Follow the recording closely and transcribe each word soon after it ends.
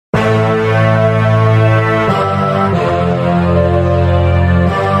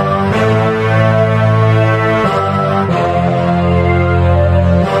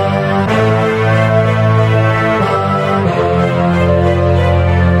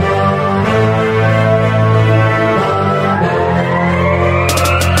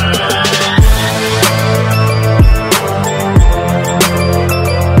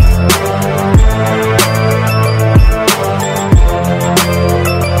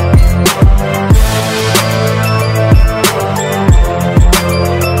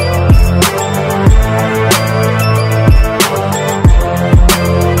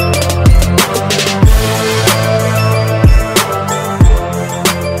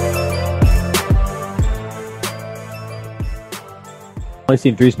only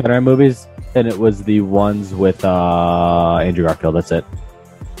seen 3 Spider-Man movies, and it was the ones with Andrew Garfield. That's it.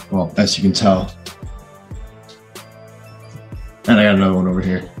 Well, as you can tell. And I got another one over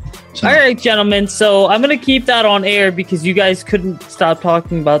here. So. All right, gentlemen. So I'm going to keep that on air because you guys couldn't stop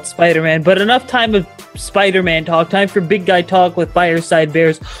talking about Spider-Man. But enough time of Spider-Man talk. Time for Big Guy Talk with Fireside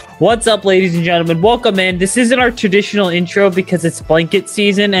Bears. What's up, ladies and gentlemen? Welcome in. This isn't our traditional intro because it's blanket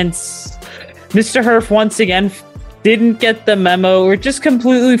season. And Mr. Herf, once again, didn't get the memo or just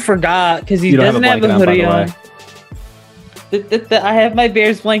completely forgot because he doesn't have a hoodie on. I have my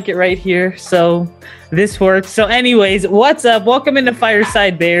Bears blanket right here, so this works. So anyways, what's up? Welcome into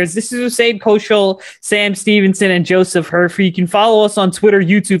Fireside Bears. This is Usaid Koshul, Sam Stevenson, and Joseph Herf. You can follow us on Twitter,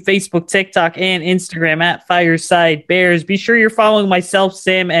 YouTube, Facebook, TikTok, and Instagram at Fireside Bears. Be sure you're following myself,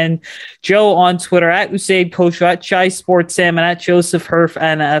 Sam, and Joe on Twitter at Usaid Koshul, at Chai Sports Sam, and at Joseph Herf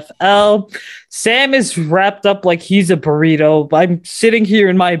NFL. Sam is wrapped up like he's a burrito. I'm sitting here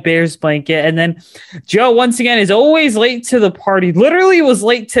in my Bears blanket. And then Joe, once again, is always late to the party. Literally was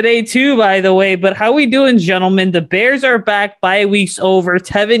late today too, by the way. But how we doing, gentlemen? The Bears are back. Bye week's over.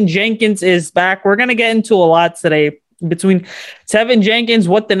 Teven Jenkins is back. We're going to get into a lot today. Between Teven Jenkins,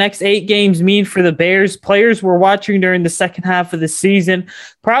 what the next 8 games mean for the Bears, players we're watching during the second half of the season,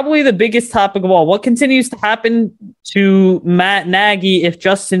 probably the biggest topic of all, what continues to happen to Matt Nagy if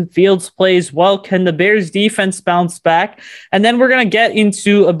Justin Fields plays well? Can the Bears defense bounce back? And then we're going to get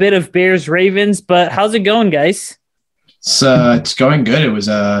into a bit of Bears Ravens, but how's it going, guys? It's going good. It was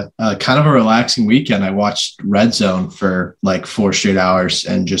a kind of a relaxing weekend. I watched Red Zone for like 4 straight hours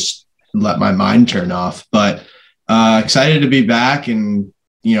and just let my mind turn off, but excited to be back and,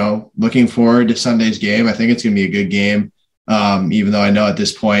 looking forward to Sunday's game. I think it's going to be a good game, even though I know at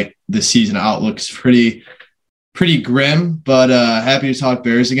this point the season outlook is pretty grim, but happy to talk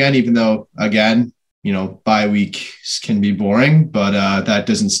Bears again, even though, again, bye weeks can be boring, but that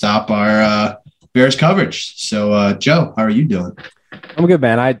doesn't stop our Bears coverage. So, Joe, how are you doing? I'm good,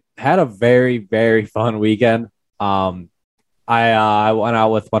 man. I had a very, very fun weekend. I went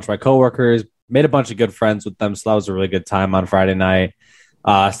out with a bunch of my coworkers, made a bunch of good friends with them, so that was a really good time on Friday night.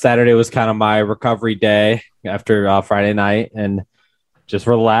 Saturday was kind of my recovery day after Friday night, and just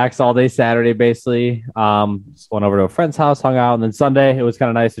relaxed all day Saturday, basically. Just went over to a friend's house, hung out, and then Sunday, it was kind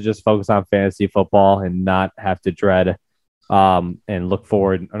of nice to just focus on fantasy football and not have to dread and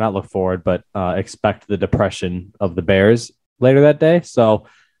expect the depression of the Bears later that day. So it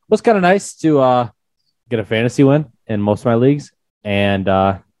was kind of nice to get a fantasy win in most of my leagues and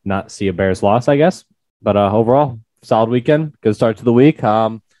not see a Bears loss, I guess. But overall, solid weekend. Good start to the week.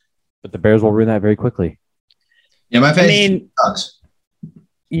 But the Bears will ruin that very quickly. Yeah, my face sucks.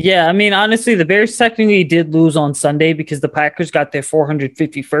 Yeah, honestly, the Bears technically did lose on Sunday because the Packers got their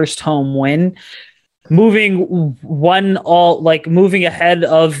 451st home win, moving ahead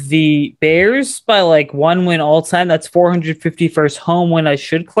of the Bears by like 1 win all time. That's 451st home win, I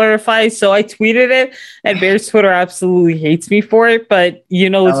should clarify. So I tweeted it, and Bears Twitter absolutely hates me for it. But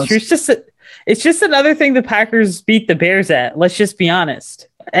it's just another thing the Packers beat the Bears at. Let's just be honest.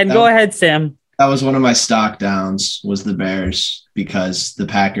 And go ahead, Sam. That was one of my stock downs, was the Bears, because the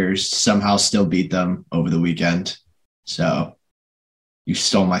Packers somehow still beat them over the weekend. So you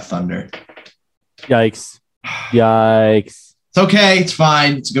stole my thunder. Yikes. It's okay. It's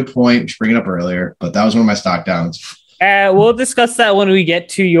fine. It's a good point. We should bring it up earlier, but that was one of my stock downs. We'll discuss that when we get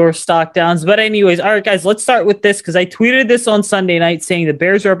to your stock downs. But anyways, all right, guys, let's start with this because I tweeted this on Sunday night saying the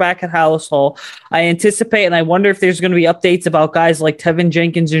Bears are back at Hallis Hall. I anticipate, and I wonder if there's going to be updates about guys like Teven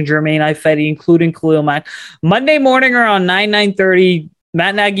Jenkins and Jermaine Ifedi, including Khalil Mack. Monday morning around 9:30,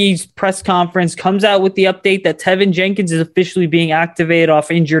 Matt Nagy's press conference comes out with the update that Teven Jenkins is officially being activated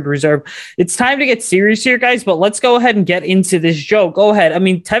off injured reserve. It's time to get serious here, guys, but let's go ahead and get into this. Joe, go ahead.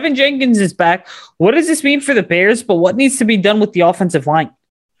 Teven Jenkins is back. What does this mean for the Bears, but what needs to be done with the offensive line?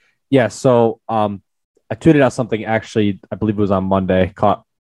 Yeah, so I tweeted out something, actually, I believe it was on Monday, caught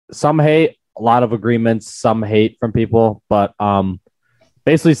some hate, a lot of agreements, some hate from people, but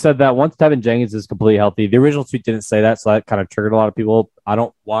basically said that once Teven Jenkins is completely healthy, the original tweet didn't say that, so that kind of triggered a lot of people. I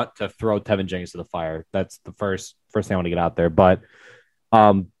don't want to throw Teven Jenkins to the fire. That's the first thing I want to get out there. But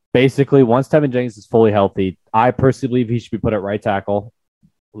basically, once Teven Jenkins is fully healthy, I personally believe he should be put at right tackle.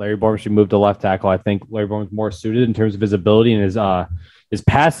 Larry Borom should move to left tackle. I think Larry Borom is more suited in terms of his ability and his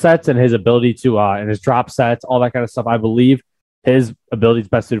pass sets and his ability to and his drop sets, all that kind of stuff. I believe his ability is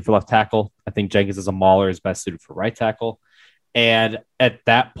best suited for left tackle. I think Jenkins as a mauler is best suited for right tackle. And at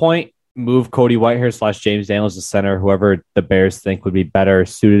that point, move Cody Whitehair / James Daniels to center, whoever the Bears think would be better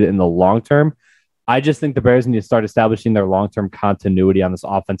suited in the long term. I just think the Bears need to start establishing their long-term continuity on this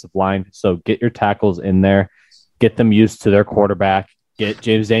offensive line. So get your tackles in there, get them used to their quarterback, get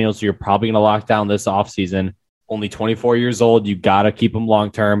James Daniels, who you're probably going to lock down this offseason. Only 24 years old. You got to keep him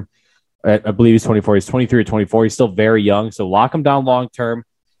long term. I believe he's 24. He's 23 or 24. He's still very young. So lock him down long term.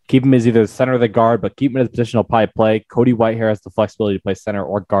 Keep him as either the center or the guard, but keep him in his position he'll probably play. Cody Whitehair has the flexibility to play center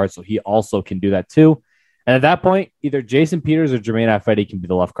or guard, so he also can do that too. And at that point, either Jason Peters or Jermaine Ifedi can be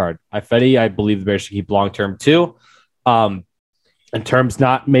the left guard. Ifedi, I believe the Bears should keep long term too. In terms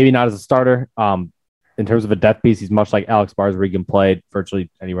maybe not as a starter. In terms of a depth piece, he's much like Alex Bars, where he can play virtually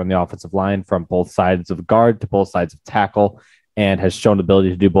anywhere on the offensive line from both sides of guard to both sides of tackle, and has shown the ability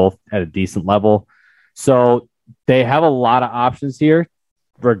to do both at a decent level. So they have a lot of options here.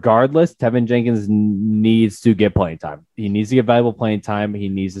 Regardless, Teven Jenkins needs to get playing time. He needs to get valuable playing time. He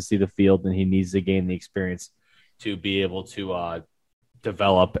needs to see the field, and he needs to gain the experience to be able to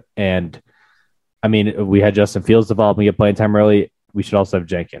develop. And I mean, we had Justin Fields develop and get playing time early. We should also have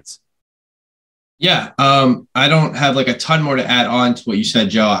Jenkins. Yeah, I don't have like a ton more to add on to what you said,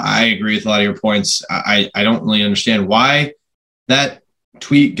 Joe. I agree with a lot of your points. I don't really understand why that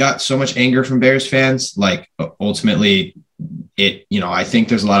tweet got so much anger from Bears fans. Like, ultimately, I think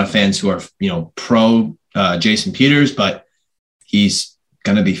there's a lot of fans who are, pro Jason Peters, but he's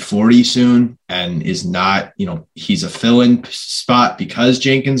going to be 40 soon and is not, he's a fill-in spot because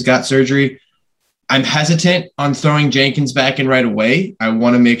Jenkins got surgery. I'm hesitant on throwing Jenkins back in right away. I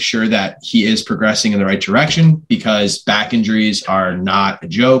want to make sure that he is progressing in the right direction, because back injuries are not a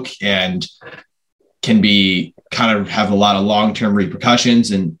joke and can be kind of have a lot of long-term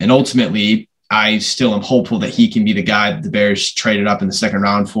repercussions. And ultimately, I still am hopeful that he can be the guy that the Bears traded up in the second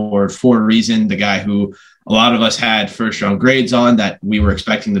round for a reason, the guy who a lot of us had first round grades on that we were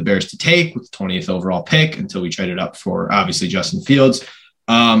expecting the Bears to take with the 20th overall pick until we traded up for obviously Justin Fields.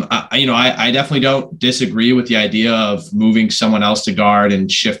 I definitely don't disagree with the idea of moving someone else to guard and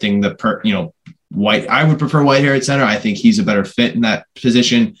shifting White. I would prefer Whitehair at center. I think he's a better fit in that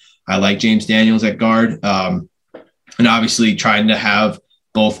position. I like James Daniels at guard. And obviously trying to have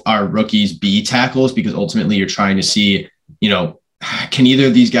both our rookies be tackles, because ultimately you're trying to see, can either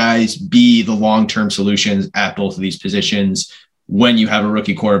of these guys be the long-term solutions at both of these positions when you have a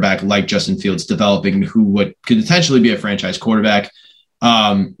rookie quarterback like Justin Fields developing, who could potentially be a franchise quarterback.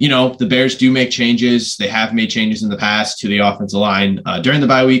 The Bears do make changes. They have made changes in the past to the offensive line during the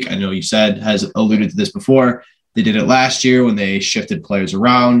bye week. I know you has alluded to this before. They did it last year when they shifted players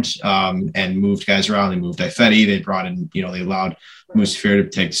around and moved guys around. They moved Ifedi. They brought in, they allowed Musafir to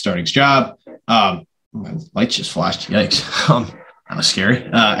take the starting's job. My lights just flashed. Yikes. That was scary.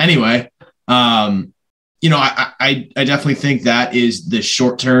 Anyway, I definitely think that is the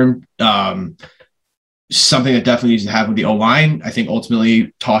short term something that definitely needs to happen with the O-line. I think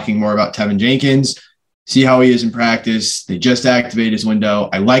ultimately talking more about Teven Jenkins, see how he is in practice. They just activated his window.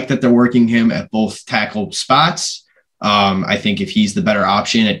 I like that they're working him at both tackle spots. I think if he's the better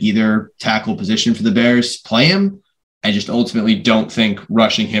option at either tackle position for the Bears, play him. I just ultimately don't think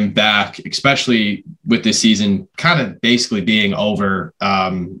rushing him back, especially with this season kind of basically being over.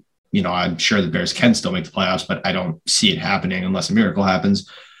 I'm sure the Bears can still make the playoffs, but I don't see it happening unless a miracle happens.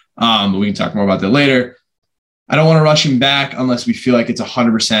 But we can talk more about that later. I don't want to rush him back unless we feel like it's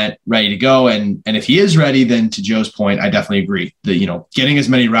 100% ready to go. And if he is ready, then to Joe's point, I definitely agree that, getting as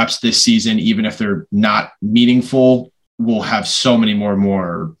many reps this season, even if they're not meaningful, will have so many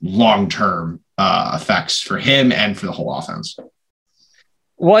more long-term effects for him and for the whole offense.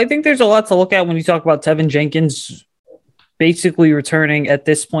 Well, I think there's a lot to look at when you talk about Teven Jenkins basically returning at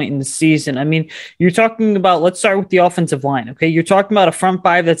this point in the season. I mean, you're talking about, let's start with the offensive line. Okay. You're talking about a front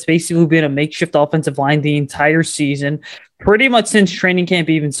five that's basically been a makeshift offensive line the entire season, pretty much since training camp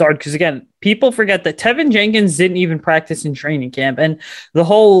even started. Because again, people forget that Teven Jenkins didn't even practice in training camp. And the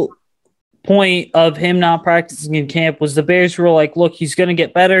whole point of him not practicing in camp was the Bears were like, look, he's going to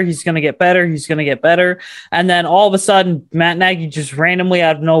get better. He's going to get better. He's going to get better. And then all of a sudden, Matt Nagy just randomly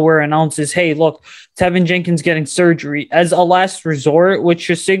out of nowhere announces, hey, look, Teven Jenkins getting surgery as a last resort, which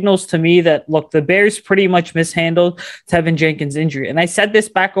just signals to me that, look, the Bears pretty much mishandled Teven Jenkins' injury. And I said this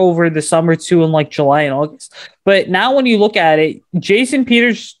back over the summer too, in like July and August. But now when you look at it, Jason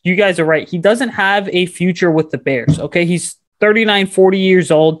Peters, you guys are right. He doesn't have a future with the Bears. Okay. He's 39, 40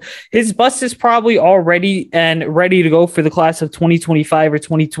 years old. His bus is probably already and ready to go for the class of 2025 or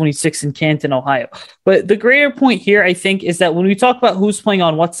 2026 in Canton, Ohio. But the greater point here, I think, is that when we talk about who's playing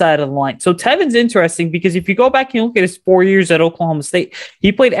on what side of the line. So Teven's interesting because if you go back and look at his 4 years at Oklahoma State,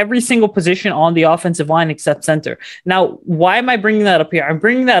 he played every single position on the offensive line except center. Now, why am I bringing that up here? I'm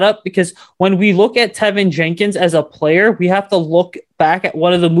bringing that up because when we look at Teven Jenkins as a player, we have to look back at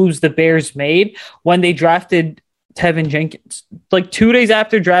one of the moves the Bears made when they drafted Teven Jenkins. Like 2 days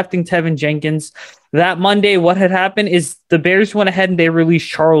after drafting Teven Jenkins, that Monday, what had happened is the Bears went ahead and they released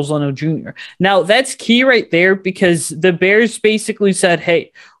Charles Leno Jr. Now, that's key right there because the Bears basically said,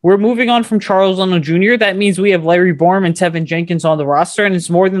 hey, we're moving on from Charles Leno Jr. That means we have Larry Borom and Teven Jenkins on the roster, and it's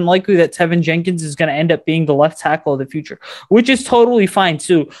more than likely that Teven Jenkins is going to end up being the left tackle of the future, which is totally fine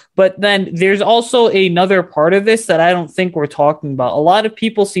too. But then there's also another part of this that I don't think we're talking about. A lot of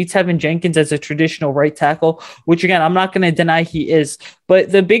people see Teven Jenkins as a traditional right tackle, which again, I'm not going to deny he is.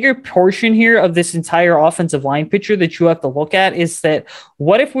 But the bigger portion here of this entire offensive line picture that you have to look at is that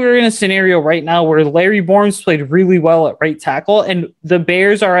what if we were in a scenario right now where Larry Borum's played really well at right tackle and the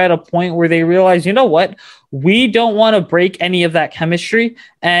Bears are at a point where they realize, you know what, we don't want to break any of that chemistry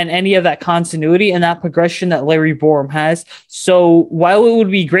and any of that continuity and that progression that Larry Borom has. So while it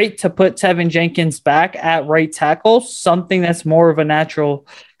would be great to put Teven Jenkins back at right tackle, something that's more of a natural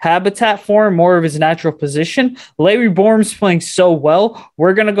habitat for him, more of his natural position, Larry Borum's playing so well.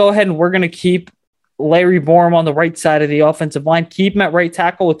 We're going to go ahead and we're going to keep Larry Borom on the right side of the offensive line, keep him at right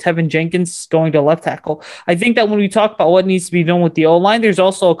tackle with Teven Jenkins going to left tackle. I think that when we talk about what needs to be done with the O-line, there's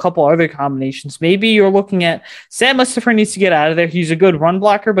also a couple other combinations. Maybe you're looking at Sam Mustipher needs to get out of there. He's a good run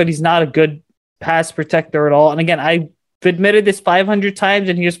blocker, but he's not a good pass protector at all. And again, I've admitted this 500 times,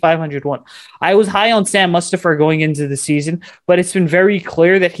 and here's 501. I was high on Sam Mustipher going into the season, but it's been very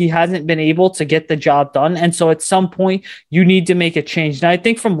clear that he hasn't been able to get the job done. And so at some point, you need to make a change. Now, I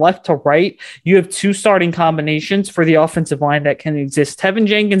think from left to right, you have two starting combinations for the offensive line that can exist. Teven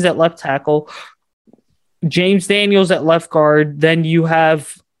Jenkins at left tackle, James Daniels at left guard. Then you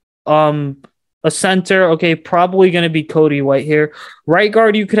have a center, okay, probably going to be Cody White here. Right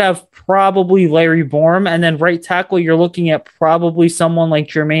guard, you could have probably Larry Borom, and then right tackle, you're looking at probably someone like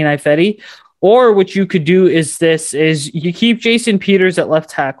Jermaine Ifedi. Or what you could do is you keep Jason Peters at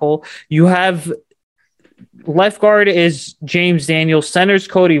left tackle. You have left guard is James Daniels, center's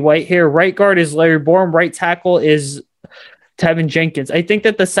Cody White here. Right guard is Larry Borom. Right tackle is Teven Jenkins. I think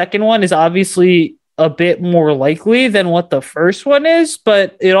that the second one is obviously a bit more likely than what the first one is,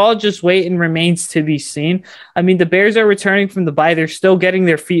 but it all just wait and remains to be seen. I mean, the Bears are returning from the bye. They're still getting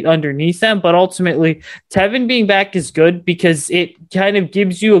their feet underneath them, but ultimately Teven being back is good because it kind of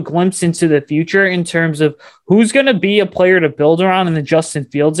gives you a glimpse into the future in terms of who's going to be a player to build around in the Justin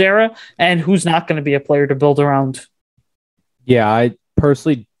Fields era and who's not going to be a player to build around. Yeah, I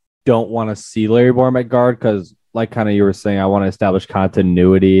personally don't want to see Larry Borom at guard because, like kind of you were saying, I want to establish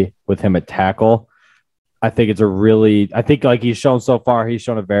continuity with him at tackle. I think like he's shown so far, he's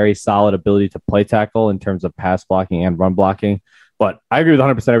shown a very solid ability to play tackle in terms of pass blocking and run blocking. But I agree with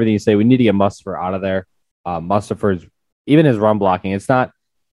 100% everything you say. We need to get Mustipher out of there. Mustipher's, even his run blocking, it's not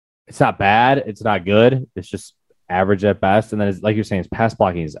bad. It's not good. It's just average at best. And then, like you're saying, his pass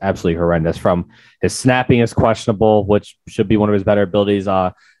blocking is absolutely horrendous. From his snapping is questionable, which should be one of his better abilities.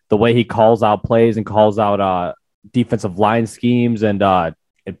 The way he calls out plays and calls out defensive line schemes and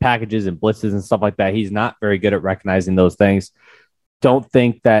packages and blitzes and stuff like that. He's not very good at recognizing those things. Don't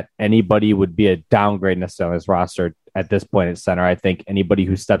think that anybody would be a downgrade necessarily on his roster at this point at center. I think anybody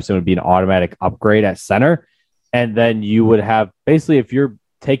who steps in would be an automatic upgrade at center. And then you would have basically, if you're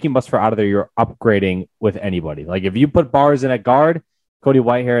taking Mustipher out of there, you're upgrading with anybody. Like if you put Bars in at guard, Cody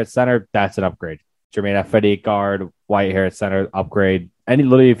Whitehair at center, that's an upgrade. Jermaine Ifedi at guard, Whitehair at center, upgrade.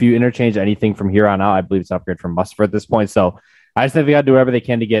 Literally, if you interchange anything from here on out, I believe it's an upgrade from Mustipher at this point. So I just think they got to do whatever they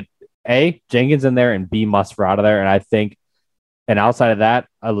can to get A, Jenkins in there and B, Mustipher out of there. And I think, and outside of that,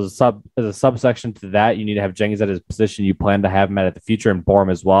 as a subsection to that, you need to have Jenkins at his position. You plan to have him at the future and Borom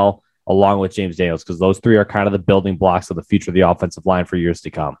as well, along with James Daniels, because those three are kind of the building blocks of the future of the offensive line for years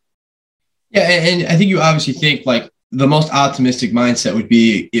to come. Yeah, and I think you obviously think like the most optimistic mindset would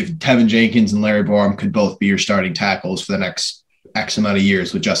be if Teven Jenkins and Larry Borom could both be your starting tackles for the next X amount of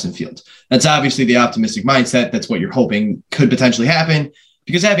years with Justin Fields. That's obviously the optimistic mindset. That's what you're hoping could potentially happen,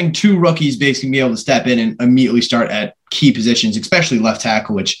 because having two rookies basically be able to step in and immediately start at key positions, especially left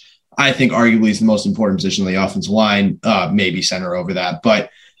tackle, which I think arguably is the most important position on the offensive line, maybe center over that. But,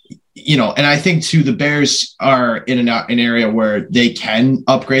 and I think too, the Bears are in an area where they can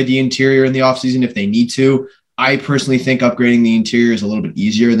upgrade the interior in the offseason if they need to. I personally think upgrading the interior is a little bit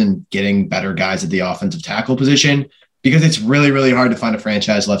easier than getting better guys at the offensive tackle position, because it's really, really hard to find a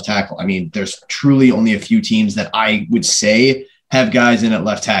franchise left tackle. I mean, there's truly only a few teams that I would say have guys in at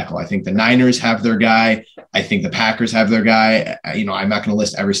left tackle. I think the Niners have their guy. I think the Packers have their guy. I'm not going to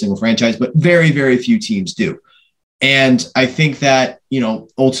list every single franchise, but very, very few teams do. And I think that,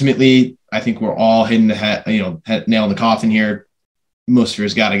 ultimately, I think we're all hitting the head, nail in the coffin here.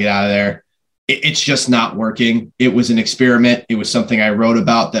 Mustipher's got to get out of there. It's just not working. It was an experiment. It was something I wrote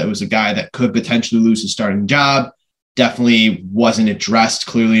about that was a guy that could potentially lose his starting job. definitely wasn't addressed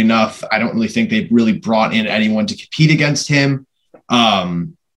clearly enough. I don't really think they really brought in anyone to compete against him.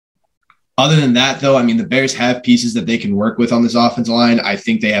 Other than that, though, I mean, the Bears have pieces that they can work with on this offensive line. I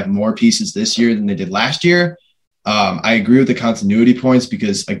think they have more pieces this year than they did last year. I agree with the continuity points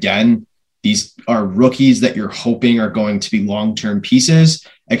because, again, these are rookies that you're hoping are going to be long-term pieces,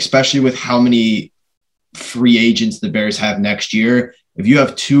 especially with how many free agents the Bears have next year. If you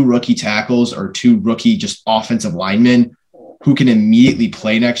have 2 rookie tackles or 2 rookie just offensive linemen who can immediately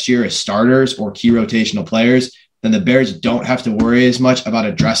play next year as starters or key rotational players, then the Bears don't have to worry as much about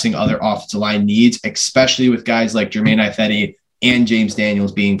addressing other offensive line needs, especially with guys like Jermaine Ifedi and James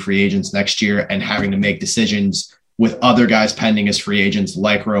Daniels being free agents next year and having to make decisions with other guys pending as free agents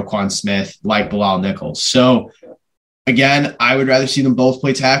like Roquan Smith, like Bilal Nichols. So again, I would rather see them both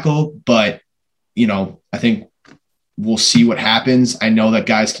play tackle, but I think we'll see what happens. I know that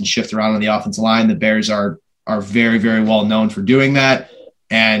guys can shift around on the offensive line. The Bears are very, very well known for doing that.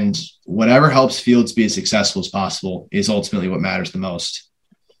 And whatever helps Fields be as successful as possible is ultimately what matters the most.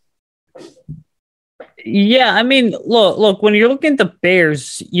 Yeah, I mean, look, when you're looking at the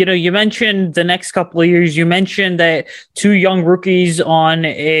Bears, you mentioned the next couple of years, you mentioned that 2 young rookies or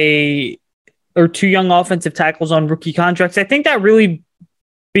 2 young offensive tackles on rookie contracts. I think that really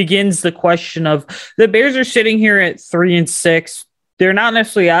begins the question of the Bears are sitting here at 3-6. They're not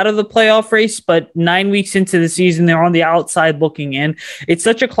necessarily out of the playoff race, but 9 weeks into the season, they're on the outside looking in. It's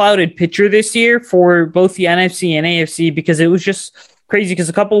such a clouded picture this year for both the NFC and AFC because it was just crazy because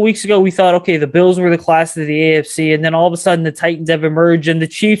a couple of weeks ago, we thought, okay, the Bills were the class of the AFC, and then all of a sudden the Titans have emerged, and the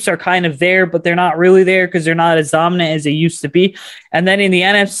Chiefs are kind of there, but they're not really there because they're not as dominant as they used to be. And then in the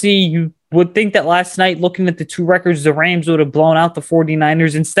NFC, you would think that last night, looking at the 2 records, the Rams would have blown out the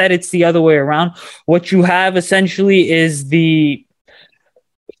 49ers. Instead, it's the other way around. What you have essentially is the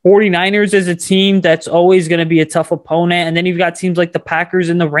 49ers as a team that's always going to be a tough opponent. And then you've got teams like the Packers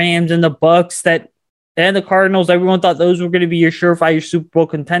and the Rams and the Bucks and the Cardinals. Everyone thought those were going to be your surefire Super Bowl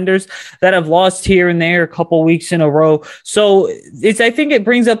contenders that have lost here and there a couple weeks in a row. So I think it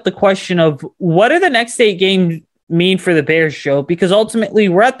brings up the question of what are the next 8 games mean for the Bears, Joe? Because ultimately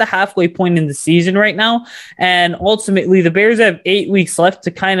we're at the halfway point in the season right now. And ultimately the Bears have 8 weeks left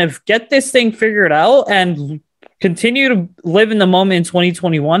to kind of get this thing figured out and continue to live in the moment in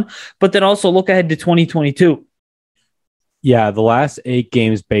 2021, but then also look ahead to 2022. Yeah, the last 8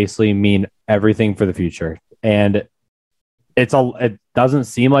 games basically mean everything for the future. And it doesn't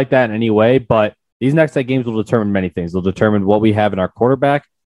seem like that in any way, but these next 8 games will determine many things. They'll determine what we have in our quarterback,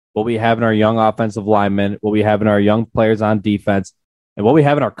 what we have in our young offensive linemen, what we have in our young players on defense, and what we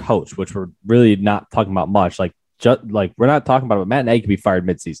have in our coach, which we're really not talking about much. We're not talking about it, but Matt Nagy could be fired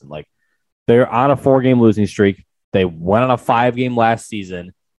midseason. They're on a 4-game losing streak. They went on a 5-game last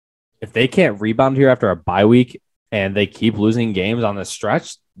season. If they can't rebound here after a bye week and they keep losing games on the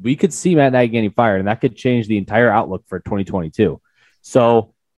stretch, we could see Matt Nagy getting fired, and that could change the entire outlook for 2022.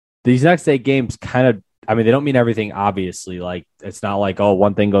 So these next 8 games they don't mean everything, obviously. It's not like, oh,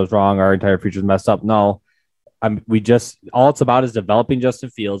 one thing goes wrong, our entire future's messed up. No, all it's about is developing Justin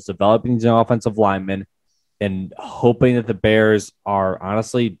Fields, developing the offensive linemen, and hoping that the Bears are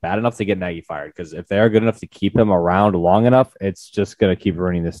honestly bad enough to get Nagy fired. Because if they are good enough to keep him around long enough, it's just going to keep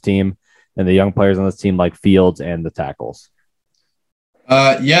ruining this team and the young players on this team like Fields and the tackles.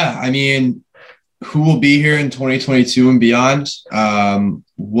 Yeah, I mean, who will be here in 2022 and beyond?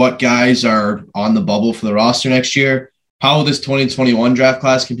 What guys are on the bubble for the roster next year? How will this 2021 draft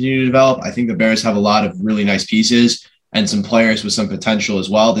class continue to develop? I think the Bears have a lot of really nice pieces and some players with some potential as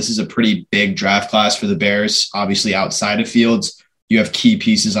well. This is a pretty big draft class for the Bears. Obviously, outside of Fields, you have key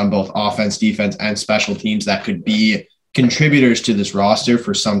pieces on both offense, defense, and special teams that could be contributors to this roster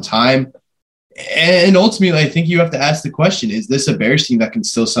for some time. And ultimately, I think you have to ask the question, is this a Bears team that can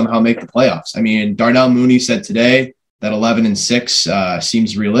still somehow make the playoffs? I mean, Darnell Mooney said today that 11-6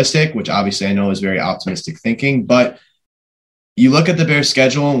 seems realistic, which obviously I know is very optimistic thinking, but you look at the Bears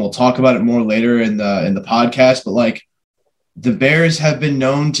schedule, and we'll talk about it more later in the podcast, but the Bears have been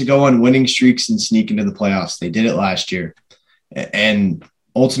known to go on winning streaks and sneak into the playoffs. They did it last year. And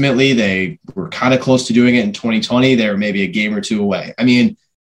ultimately, they were kind of close to doing it in 2020. They were maybe a game or 2 away. I mean,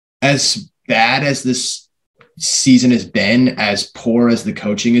 as bad as this season has been, as poor as the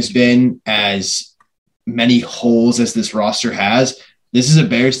coaching has been, as many holes as this roster has, this is a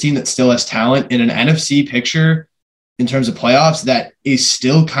Bears team that still has talent in an NFC picture in terms of playoffs that is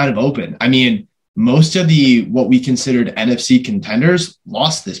still kind of open. I mean, most of what we considered NFC contenders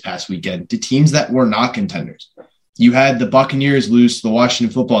lost this past weekend to teams that were not contenders. You had the Buccaneers lose to the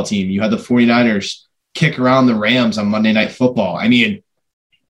Washington football team. You had the 49ers kick around the Rams on Monday Night Football. I mean,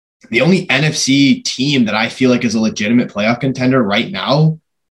 the only NFC team that I feel like is a legitimate playoff contender right now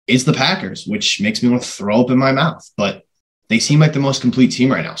is the Packers, which makes me want to throw up in my mouth. But they seem like the most complete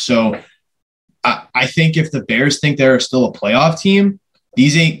team right now. So I think if the Bears think they're still a playoff team,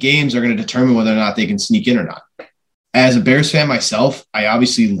 these 8 games are going to determine whether or not they can sneak in or not. As a Bears fan myself, I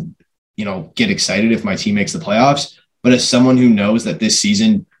obviously, get excited if my team makes the playoffs. But as someone who knows that this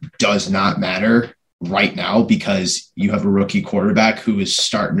season does not matter right now because you have a rookie quarterback who is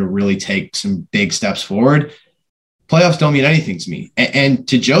starting to really take some big steps forward, playoffs don't mean anything to me. And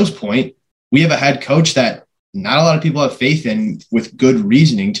to Joe's point, we have a head coach that not a lot of people have faith in, with good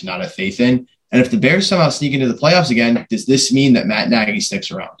reasoning to not have faith in. And if the Bears somehow sneak into the playoffs again, does this mean that Matt Nagy sticks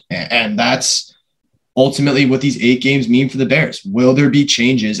around? And that's ultimately what these 8 games mean for the Bears. Will there be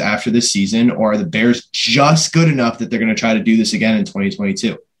changes after this season, or are the Bears just good enough that they're going to try to do this again in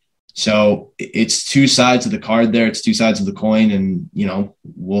 2022? So it's 2 sides of the card there. It's 2 sides of the coin, and,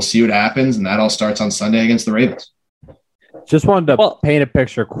 we'll see what happens. And that all starts on Sunday against the Ravens. Just wanted to paint a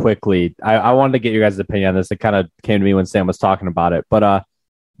picture quickly. I wanted to get your guys' opinion on this. It kind of came to me when Sam was talking about it. But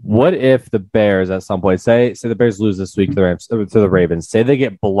what if the Bears at some point, say the Bears lose this week to the Ravens, say they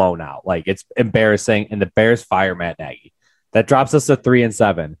get blown out, like it's embarrassing, and the Bears fire Matt Nagy. That drops us to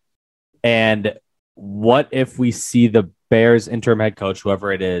 3-7. And what if we see the Bears interim head coach,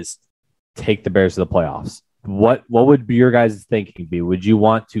 whoever it is, take the Bears to the playoffs? What would be your guys' thinking be? Would you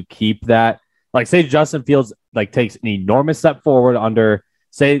want to keep that? Like, say Justin Fields takes an enormous step forward under,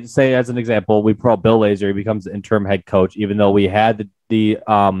 say as an example, we pull Bill Lazor, he becomes the interim head coach, even though we had the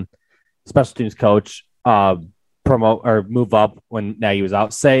special teams coach promote or move up when Nagy was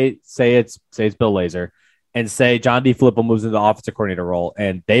out. Say it's Bill Lazor, and say John DeFilippo moves into the offensive coordinator role,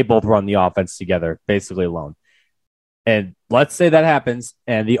 and they both run the offense together, basically alone. And let's say that happens,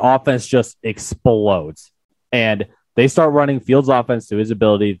 and the offense just explodes, and they start running Fields' offense to his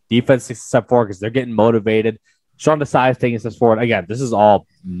ability. Defense takes a step forward because they're getting motivated. Sean Desai is taking steps forward. Again, this is all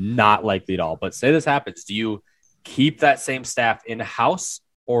not likely at all. But say this happens. Do you keep that same staff in-house,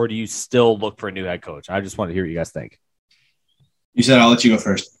 or do you still look for a new head coach? I just want to hear what you guys think. You said I'll let you go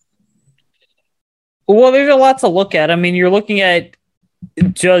first. Well, there's a lot to look at. I mean, you're looking at,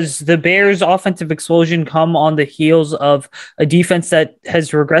 does the Bears' offensive explosion come on the heels of a defense that has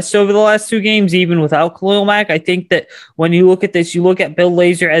regressed over the last 2 games, even without Khalil Mack? I think that when you look at this, you look at Bill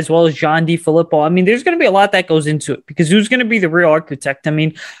Lazor as well as John DeFilippo. I mean, there's going to be a lot that goes into it because who's going to be the real architect? I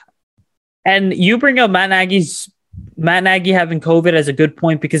mean, and you bring up Matt Nagy having COVID as a good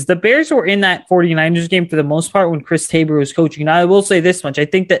point because the Bears were in that 49ers game for the most part when Chris Tabor was coaching. Now, I will say this much. I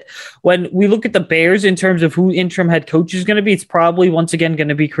think that when we look at the Bears in terms of who interim head coach is going to be, it's probably once again going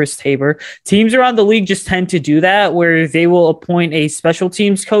to be Chris Tabor. Teams around the league just tend to do that where they will appoint a special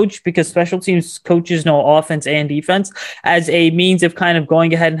teams coach because special teams coaches know offense and defense as a means of kind of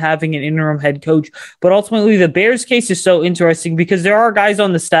going ahead and having an interim head coach. But ultimately, the Bears case is so interesting because there are guys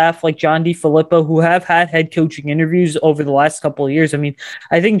on the staff like John DeFilippo who have had head coaching interviews over the last couple of years. I mean,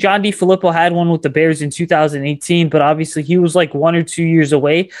 I think John DeFilippo had one with the Bears in 2018, but obviously he was like 1 or 2 years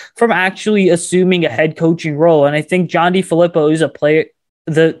away from actually assuming a head coaching role. And I think John DeFilippo is a player,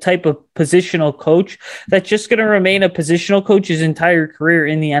 the type of positional coach that's just going to remain a positional coach his entire career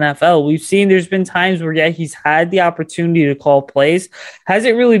in the NFL. We've seen there's been times where, he's had the opportunity to call plays.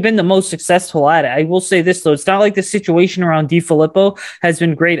 Hasn't really been the most successful at it. I will say this, though. It's not like the situation around DeFilippo has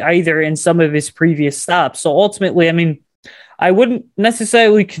been great either in some of his previous stops. So ultimately, I mean, I wouldn't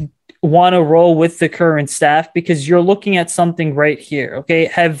necessarily want to roll with the current staff because you're looking at something right here.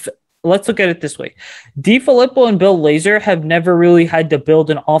 Okay. Let's look at it this way. DeFilippo and Bill Lazor have never really had to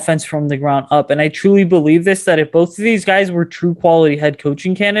build an offense from the ground up. And I truly believe this, that if both of these guys were true quality head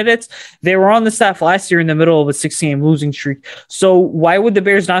coaching candidates, they were on the staff last year in the middle of a 6-game losing streak. So why would the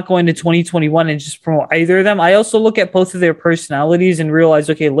Bears not go into 2021 and just promote either of them? I also look at both of their personalities and realize,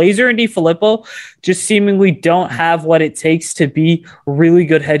 okay, Lazor and DeFilippo just seemingly don't have what it takes to be really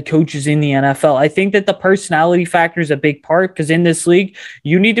good head coaches in the NFL. I think that the personality factor is a big part because in this league,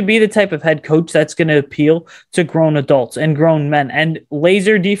 you need to be the type of head coach that's going to appeal to grown adults and grown men. And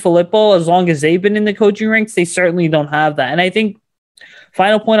Lazor, DeFilippo, as long as they've been in the coaching ranks, they certainly don't have that. And I think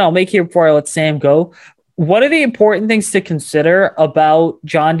final point I'll make here before I let Sam go. One of the important things to consider about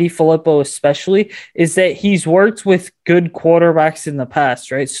John DeFilippo especially is that he's worked with good quarterbacks in the past,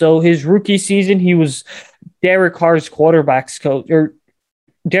 right? So his rookie season, he was Derek Carr's quarterbacks coach, or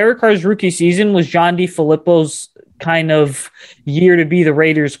Derek Carr's rookie season was John DeFilippo's kind of year to be the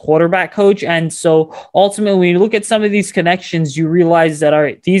Raiders quarterback coach. And so ultimately, when you look at some of these connections, you realize that, all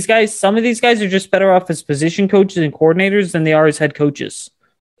right, some of these guys are just better off as position coaches and coordinators than they are as head coaches.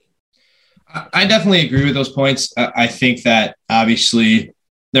 I definitely agree with those points. I think that obviously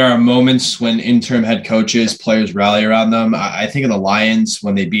there are moments when interim head coaches, players rally around them. I think of the Lions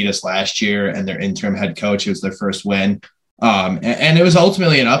when they beat us last year and their interim head coach, it was their first win. And it was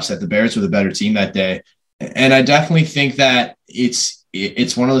ultimately an upset. The Bears were the better team that day. And I definitely think that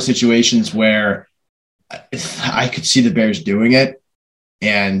it's one of those situations where I could see the Bears doing it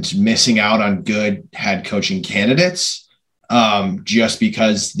and missing out on good head coaching candidates just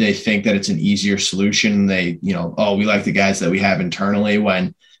because they think that it's an easier solution. They, we like the guys that we have internally,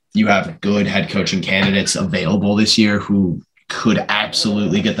 when you have good head coaching candidates available this year who could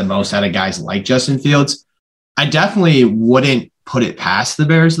absolutely get the most out of guys like Justin Fields. I definitely wouldn't put it past the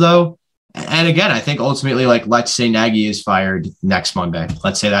Bears, though. And again, I think ultimately, let's say Nagy is fired next Monday.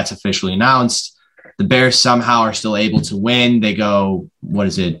 Let's say that's officially announced. The Bears somehow are still able to win. They go, what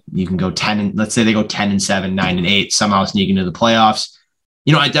is it? You can go 10 and let's say they go 10-7, 9-8, somehow sneak into the playoffs.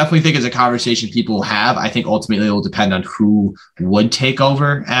 I definitely think it's a conversation people will have. I think ultimately it will depend on who would take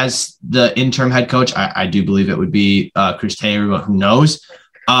over as the interim head coach. I do believe it would be Chris Taylor, but who knows?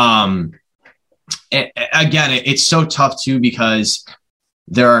 Again, it's so tough too, because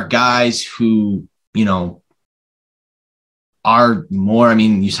there are guys who, are more,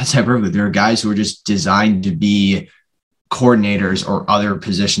 you said that perfectly. There are guys who are just designed to be coordinators or other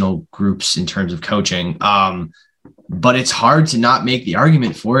positional groups in terms of coaching. But it's hard to not make the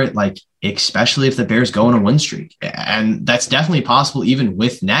argument for it, especially if the Bears go on a win streak. And that's definitely possible even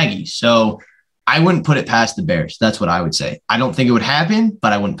with Nagy. So I wouldn't put it past the Bears. That's what I would say. I don't think it would happen,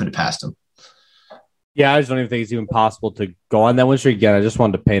 but I wouldn't put it past them. Yeah, I just don't even think it's even possible to go on that win streak again. I just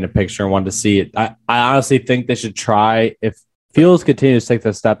wanted to paint a picture and wanted to see it. I honestly think they should try. If Fields continues to take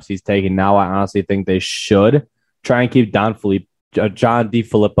the steps he's taking now, I honestly think they should try and keep John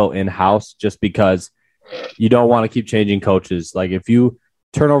DeFilippo in-house, just because you don't want to keep changing coaches. If you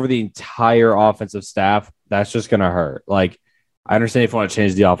turn over the entire offensive staff, that's just going to hurt. I understand if you want to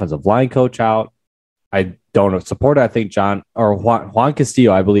change the offensive line coach out. I don't support it. I think Juan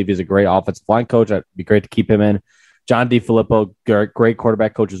Castillo, I believe, is a great offensive line coach. It'd be great to keep him in. John DeFilippo, great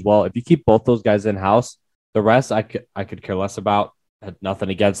quarterback coach as well. If you keep both those guys in-house, the rest I could care less about. Had nothing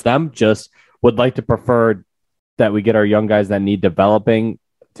against them. Just would like to prefer that we get our young guys that need developing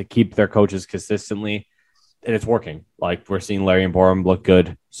to keep their coaches consistently. And it's working. We're seeing Larry and Borum look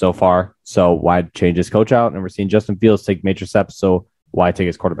good so far. So why change his coach out? And we're seeing Justin Fields take major steps. So why take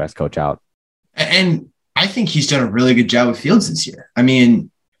his quarterback's coach out? And I think he's done a really good job with Fields this year. I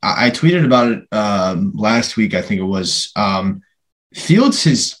tweeted about it last week. I think it was Fields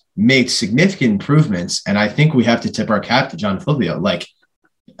has made significant improvements, and I think we have to tip our cap to John Fulvio.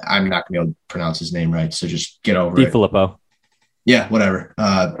 I'm not going to be able to pronounce his name right, so just get over it. DeFilippo. Yeah, whatever.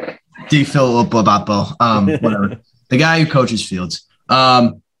 DeFilippo, whatever. The guy who coaches Fields.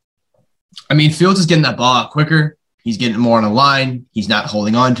 Fields is getting that ball out quicker. He's getting more on the line. He's not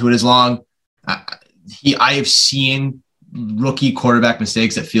holding on to it as long. I have seen rookie quarterback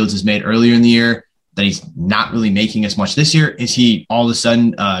mistakes that Fields has made earlier in the year that he's not really making as much this year. Is he all of a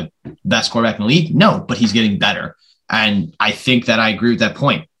sudden best quarterback in the league? No, but he's getting better. And I think that I agree with that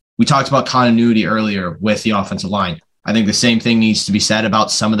point. We talked about continuity earlier with the offensive line. I think the same thing needs to be said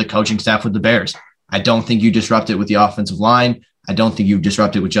about some of the coaching staff with the Bears. I don't think you disrupt it with the offensive line. I don't think you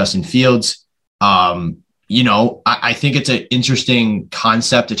disrupt it with Justin Fields. I think it's an interesting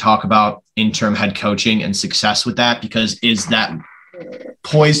concept to talk about interim head coaching and success with that, because is that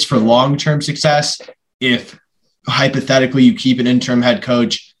poised for long-term success? If hypothetically you keep an interim head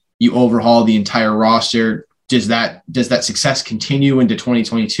coach, you overhaul the entire roster, does that success continue into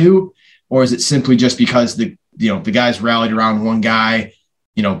 2022? Or is it simply just because the guys rallied around one guy?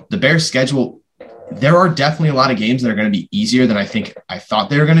 The Bears schedule, there are definitely a lot of games that are going to be easier than I thought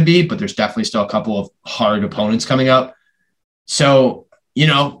they were going to be, but there's definitely still a couple of hard opponents coming up. So,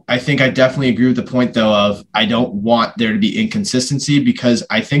 I think I definitely agree with the point, though, of I don't want there to be inconsistency, because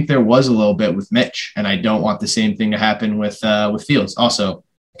I think there was a little bit with Mitch, and I don't want the same thing to happen with Fields. Also,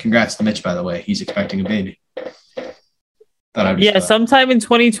 congrats to Mitch, by the way. He's expecting a baby. Sometime in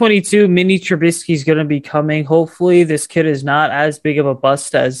 2022, Mini Trubisky's going to be coming. Hopefully this kid is not as big of a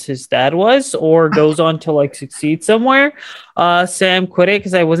bust as his dad was, or goes on to succeed somewhere. Sam, quit it,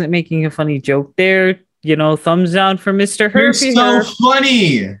 because I wasn't making a funny joke there. Thumbs down for Mr. Herpy. You're so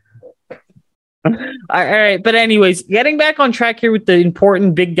funny. All right. But anyways, getting back on track here with the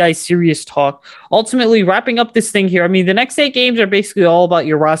important big guy serious talk, ultimately wrapping up this thing here. The next 8 games are basically all about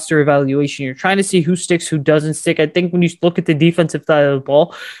your roster evaluation. You're trying to see who sticks, who doesn't stick. I think when you look at the defensive side of the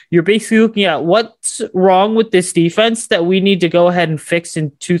ball, you're basically looking at what's wrong with this defense that we need to go ahead and fix in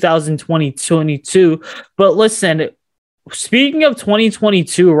 2020-22. But listen, speaking of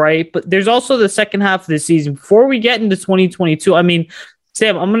 2022, right? But there's also the second half of the season. Before we get into 2022,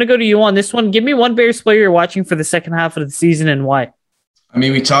 Sam, I'm going to go to you on this one. Give me one Bears player you're watching for the second half of the season and why. I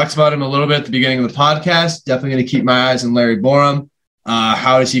mean, we talked about him a little bit at the beginning of the podcast. Definitely going to keep my eyes on Larry Borum.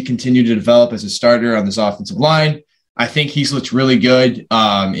 How does he continue to develop as a starter on this offensive line? I think he's looked really good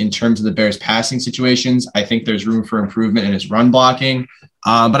in terms of the Bears' passing situations. I think there's room for improvement in his run blocking.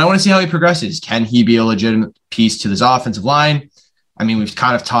 But I want to see how he progresses. Can he be a legitimate piece to this offensive line? I mean, we've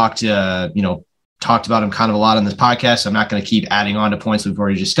kind of talked about him kind of a lot on this podcast. So I'm not going to keep adding on to points we've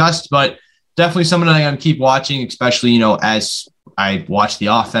already discussed, but definitely someone I'm going to keep watching, especially, as I watch the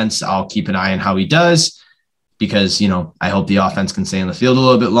offense. I'll keep an eye on how he does because, I hope the offense can stay on the field a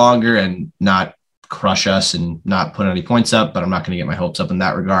little bit longer and not crush us and not put any points up, but I'm not going to get my hopes up in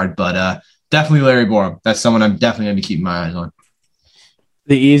that regard. But definitely Larry Borum. That's someone I'm definitely going to be keeping my eyes on.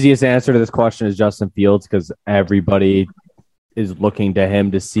 The easiest answer to this question is Justin Fields because everybody is looking to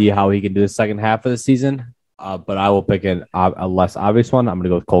him to see how he can do the second half of the season. But I will pick a less obvious one. I'm going to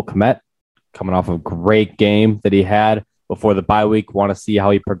go with Cole Kmet, coming off a great game that he had before the bye week. Want to see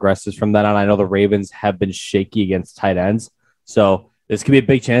how he progresses from that on. I know the Ravens have been shaky against tight ends, so this could be a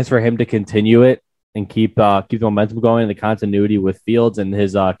big chance for him to continue it and keep the momentum going and the continuity with Fields and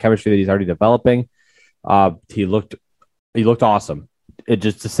his chemistry that he's already developing. He looked awesome.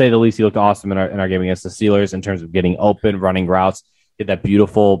 Just to say the least, he looked awesome in our game against the Steelers in terms of getting open, running routes. He had that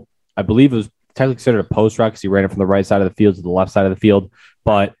beautiful, I believe it was technically considered a post route because he ran it from the right side of the field to the left side of the field.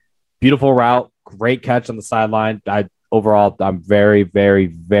 But beautiful route, great catch on the sideline. Overall, I'm very, very,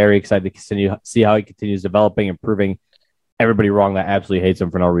 very excited to see how he continues developing and proving everybody wrong that absolutely hates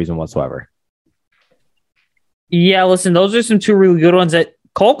him for no reason whatsoever. Yeah, listen, those are some two really good ones. That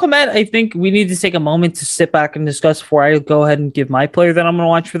Cole Kmet, I think we need to take a moment to sit back and discuss before I go ahead and give my player that I'm going to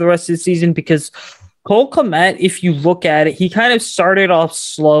watch for the rest of the season, because Cole Kmet, if you look at it, he kind of started off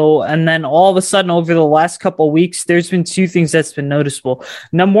slow, and then all of a sudden over the last couple of weeks, there's been two things that's been noticeable.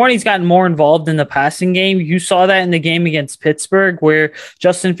 Number one, he's gotten more involved in the passing game. You saw that in the game against Pittsburgh where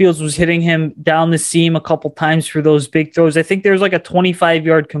Justin Fields was hitting him down the seam a couple times for those big throws. I think there was like a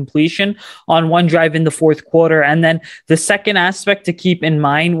 25-yard completion on one drive in the fourth quarter. And then the second aspect to keep in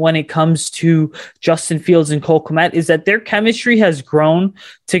mind when it comes to Justin Fields and Cole Kmet is that their chemistry has grown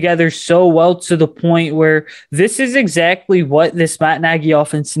together so well to the point where this is exactly what this Matt Nagy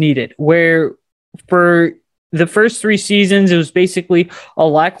offense needed, where for the first three seasons, it was basically a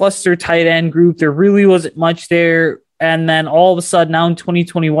lackluster tight end group. There really wasn't much there. And then all of a sudden now in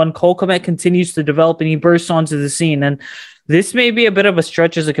 2021, Cole Kmet continues to develop and he bursts onto the scene. And this may be a bit of a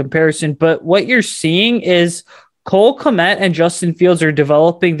stretch as a comparison, but what you're seeing is Cole Kmet and Justin Fields are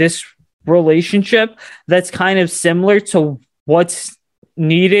developing this relationship that's kind of similar to what's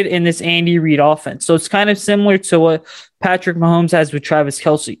needed in this Andy Reid offense. So it's kind of similar to what Patrick Mahomes has with Travis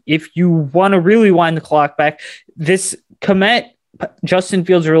Kelce. If you want to really wind the clock back, this Kmet Justin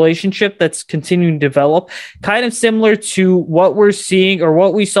Fields relationship that's continuing to develop, kind of similar to what we're seeing or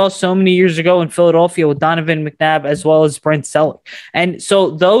what we saw so many years ago in Philadelphia with Donovan McNabb as well as Brent Selleck. And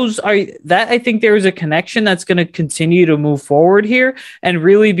so I think there is a connection that's going to continue to move forward here and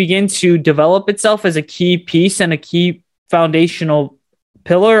really begin to develop itself as a key piece and a key foundational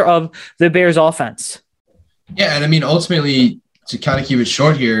pillar of the Bears offense. Yeah. And I mean, ultimately, to kind of keep it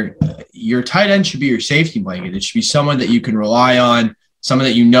short here, your tight end should be your safety blanket. It should be someone that you can rely on, someone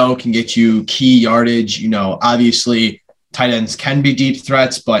that can get you key yardage. Obviously tight ends can be deep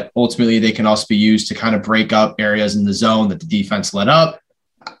threats, but ultimately they can also be used to kind of break up areas in the zone that the defense let up.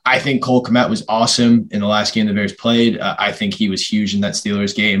 I think Cole Kmet was awesome in the last game the Bears played. I think he was huge in that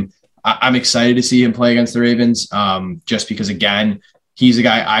Steelers game. I'm excited to see him play against the Ravens, just because, again, he's a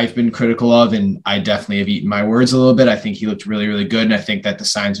guy I've been critical of, and I definitely have eaten my words a little bit. I think he looked really, really good, and I think that the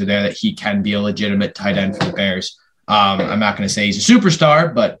signs are there that he can be a legitimate tight end for the Bears. I'm not going to say he's a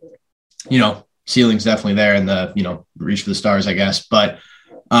superstar, but, ceiling's definitely there in the, reach for the stars, I guess, but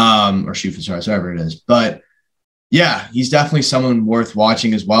or shoot for the stars, whatever it is. But, yeah, he's definitely someone worth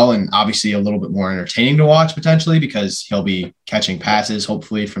watching as well, and obviously a little bit more entertaining to watch potentially because he'll be catching passes,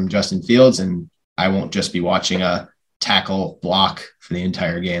 hopefully, from Justin Fields, and I won't just be watching a tackle block for the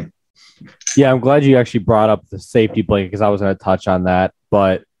entire game. Yeah, I'm glad you actually brought up the safety blanket because I was going to touch on that.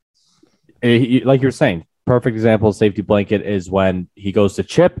 But like you're saying, perfect example of safety blanket is when he goes to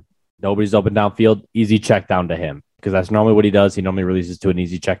chip, nobody's open downfield, easy check down to him because that's normally what he does. He normally releases to an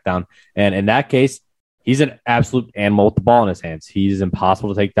easy check down. And in that case, he's an absolute animal with the ball in his hands. He's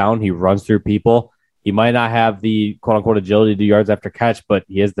impossible to take down. He runs through people. He might not have the quote-unquote agility to do yards after catch, but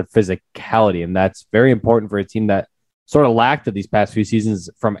he has the physicality, and that's very important for a team that sort of lacked it these past few seasons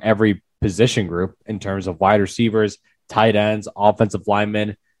from every position group in terms of wide receivers, tight ends, offensive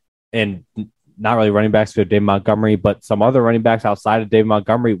linemen, and not really running backs for David Montgomery, but some other running backs outside of David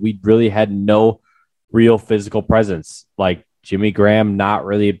Montgomery, we really had no real physical presence. Like Jimmy Graham, not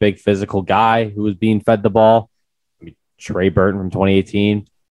really a big physical guy who was being fed the ball. I mean, Trey Burton from 2018,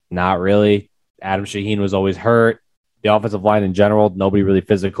 not really. Adam Shaheen was always hurt. The offensive line in general, nobody really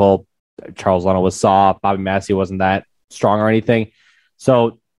physical. Charles Leno was soft. Bobby Massey wasn't that strong or anything.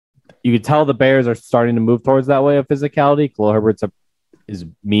 So you could tell the Bears are starting to move towards that way of physicality. Khalil Herbert is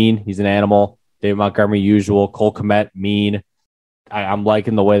mean. He's an animal. David Montgomery, usual. Cole Kmet, mean. I'm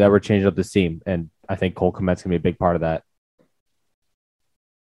liking the way that we're changing up this team, and I think Cole Kmet's going to be a big part of that.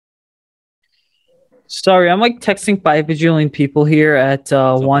 Sorry, I'm like texting 5 bajillion people here at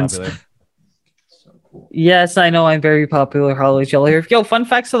once. So cool. Yes, I know I'm very popular. Holly Jelly here. Yo, fun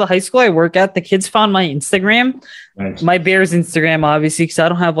facts of the high school I work at. The kids found my Instagram, my Bears Instagram, obviously, because I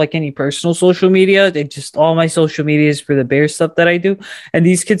don't have like any personal social media. They just all my social media is for the Bears stuff that I do. And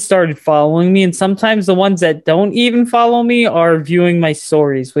these kids started following me, and sometimes the ones that don't even follow me are viewing my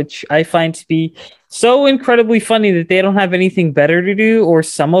stories, which I find to be so incredibly funny that they don't have anything better to do, or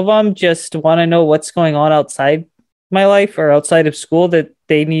some of them just want to know what's going on outside my life or outside of school, that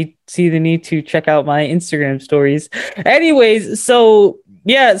they see the need to check out my Instagram stories. Anyways, so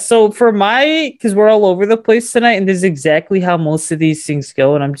for because we're all over the place tonight, and this is exactly how most of these things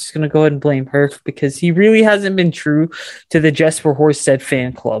go, and I'm just going to go ahead and blame Herf because he really hasn't been true to the Jesper Horsted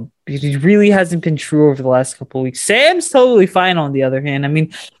fan club. He really hasn't been true over the last couple of weeks. Sam's totally fine, on the other hand. I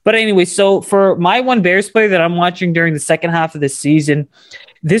mean, but anyway, so for my one Bears play that I'm watching during the second half of the season,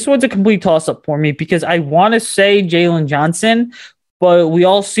 this one's a complete toss-up for me because I want to say Jalen Johnson, but we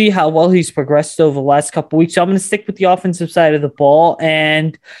all see how well he's progressed over the last couple of weeks. So I'm going to stick with the offensive side of the ball,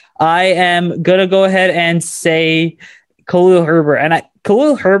 and I am going to go ahead and say Khalil Herbert. And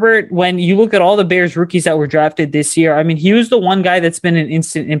Khalil Herbert, when you look at all the Bears rookies that were drafted this year, I mean, he was the one guy that's been an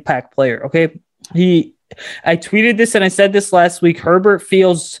instant impact player. Okay. I tweeted this and I said this last week. Herbert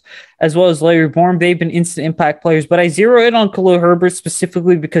feels, as well as Larry Bourne, they've been instant impact players. But I zero in on Khalil Herbert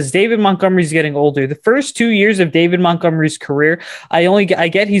specifically because David Montgomery's getting older. The first 2 years of David Montgomery's career, I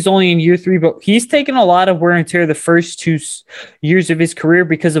get he's only in year 3, but he's taken a lot of wear and tear the first 2 years of his career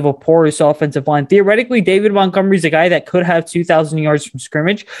because of a porous offensive line. Theoretically, David Montgomery's a guy that could have 2,000 yards from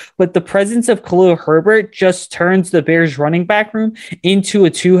scrimmage, but the presence of Khalil Herbert just turns the Bears running back room into a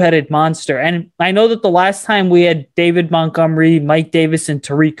two-headed monster. And I know that the last time we had David Montgomery, Mike Davis, and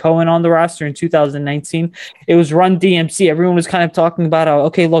Tariq Cohen on the roster in 2019, it was Run DMC. Everyone was kind of talking about how,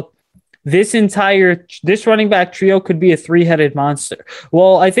 okay, look, this running back trio could be a 3-headed monster.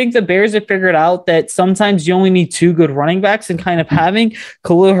 Well, I think the Bears have figured out that sometimes you only need 2 good running backs, and kind of having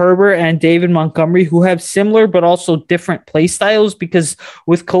Khalil Herbert and David Montgomery, who have similar but also different play styles, because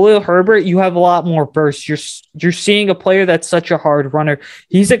with Khalil Herbert, you have a lot more burst. You're seeing a player that's such a hard runner.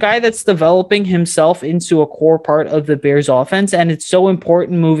 He's a guy that's developing himself into a core part of the Bears offense, and it's so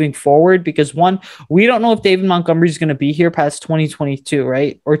important moving forward because, one, we don't know if David Montgomery is going to be here past 2022,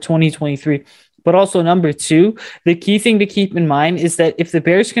 right? Or 2023. But also, number 2, the key thing to keep in mind is that if the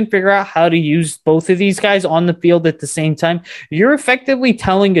Bears can figure out how to use both of these guys on the field at the same time, you're effectively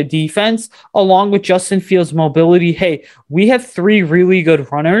telling a defense, along with Justin Fields' mobility, hey, we have 3 really good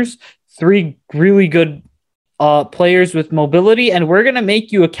runners, 3 really good players with mobility, and we're going to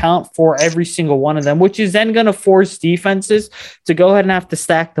make you account for every single one of them, which is then going to force defenses to go ahead and have to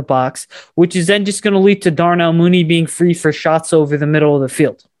stack the box, which is then just going to lead to Darnell Mooney being free for shots over the middle of the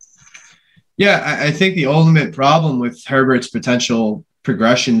field. Yeah, I think the ultimate problem with Herbert's potential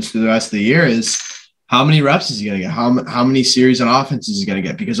progressions through the rest of the year is how many reps is he going to get? How many series on offense is he going to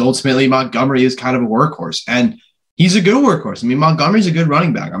get? Because ultimately Montgomery is kind of a workhorse, and he's a good workhorse. I mean, Montgomery's a good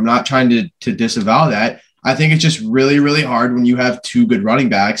running back. I'm not trying to disavow that. I think it's just really, really hard when you have 2 good running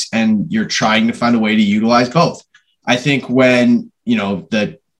backs and you're trying to find a way to utilize both. I think when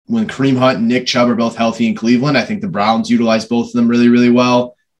Kareem Hunt and Nick Chubb are both healthy in Cleveland, I think the Browns utilize both of them really, really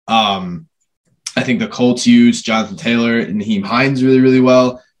well. I think the Colts use Jonathan Taylor and Naheem Hines really, really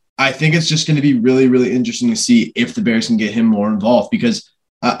well. I think it's just going to be really, really interesting to see if the Bears can get him more involved, because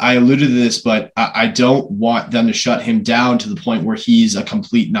I alluded to this, but I don't want them to shut him down to the point where he's a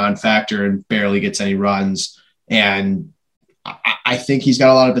complete non-factor and barely gets any runs. And I think he's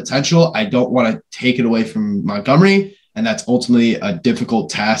got a lot of potential. I don't want to take it away from Montgomery, and that's ultimately a difficult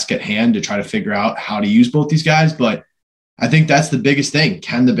task at hand to try to figure out how to use both these guys. But I think that's the biggest thing.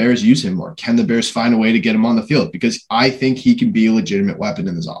 Can the Bears use him more? Can the Bears find a way to get him on the field? Because I think he can be a legitimate weapon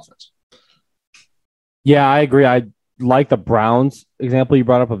in this offense. Yeah, I agree. I like the Browns example you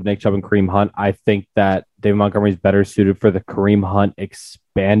brought up of Nick Chubb and Kareem Hunt. I think that David Montgomery is better suited for the Kareem Hunt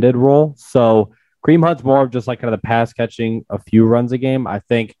expanded role. So Kareem Hunt's more of just like kind of the pass catching a few runs a game. I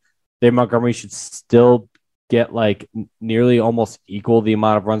think Dave Montgomery should still get like nearly almost equal the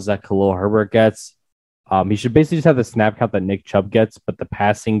amount of runs that Khalil Herbert gets. He should basically just have the snap count that Nick Chubb gets, but the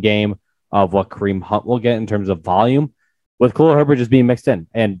passing game of what Kareem Hunt will get in terms of volume, with Khalil Herbert just being mixed in.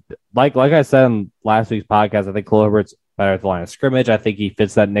 And like I said in last week's podcast, I think Khalil Herbert's better at the line of scrimmage. I think he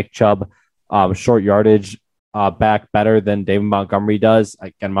fits that Nick Chubb short yardage back better than David Montgomery does.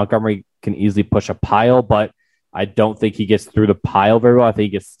 Again, Montgomery can easily push a pile, but I don't think he gets through the pile very well. I think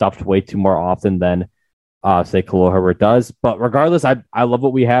he gets stuffed way too more often than say Khalil Herbert does. But regardless, I love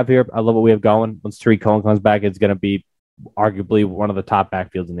what we have here. I love what we have going. Once Tariq Cohen comes back, it's going to be arguably one of the top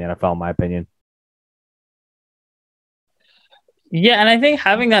backfields in the NFL, in my opinion. Yeah, and I think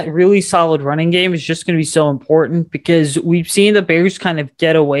having that really solid running game is just going to be so important because we've seen the Bears kind of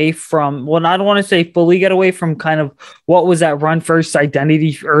get away from, well, I don't want to say fully get away from kind of what was that run first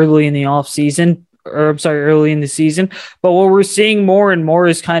identity early in the offseason, or I'm sorry, early in the season. But what we're seeing more and more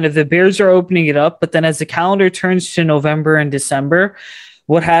is kind of the Bears are opening it up, but then as the calendar turns to November and December,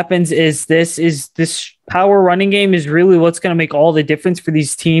 what happens is this power running game is really what's going to make all the difference for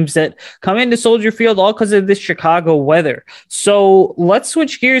these teams that come into Soldier Field, all because of this Chicago weather. So let's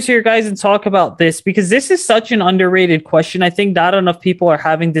switch gears here, guys, and talk about this because this is such an underrated question. I think not enough people are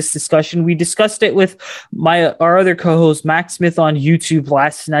having this discussion. We discussed it with our other co-host, Max Smith, on YouTube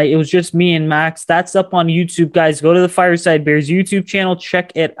last night. It was just me and Max. That's up on YouTube, guys. Go to the Fireside Bears YouTube channel.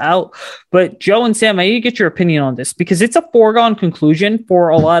 Check it out. But Joe and Sam, I need to get your opinion on this because it's a foregone conclusion for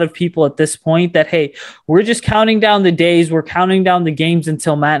a lot of people at this point that, hey, we're just counting down the days. We're counting down the games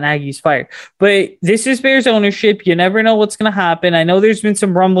until Matt Nagy's fired. But this is Bears ownership. You never know what's going to happen. I know there's been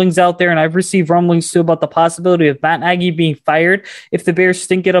some rumblings out there, and I've received rumblings too about the possibility of Matt Nagy being fired if the Bears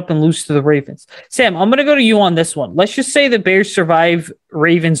stink it up and lose to the Ravens. Sam, I'm going to go to you on this one. Let's just say the Bears survive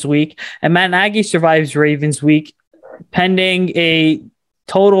Ravens week and Matt Nagy survives Ravens week, pending a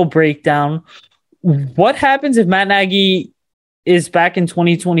total breakdown. What happens if Matt Nagy is back in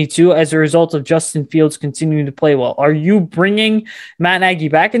 2022 as a result of Justin Fields continuing to play well? Are you bringing Matt Nagy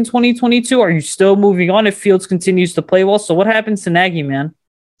back in 2022? Are you still moving on if Fields continues to play well? So what happens to Nagy, man?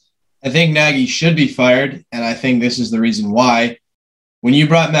 I think Nagy should be fired, and I think this is the reason why. When you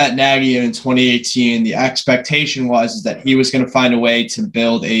brought Matt Nagy in 2018, the expectation was that he was going to find a way to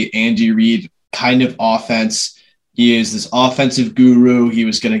build a Andy Reid kind of offense. He is this offensive guru. He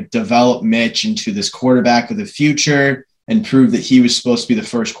was going to develop Mitch into this quarterback of the future and prove that he was supposed to be the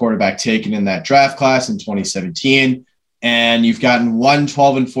first quarterback taken in that draft class in 2017. And you've gotten 1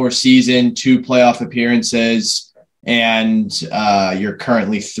 12-4 season, 2 playoff appearances, and you're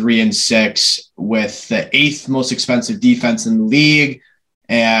currently 3-6 with the 8th most expensive defense in the league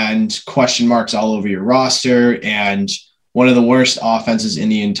and question marks all over your roster and one of the worst offenses in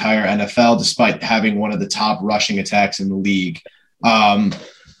the entire NFL, despite having one of the top rushing attacks in the league.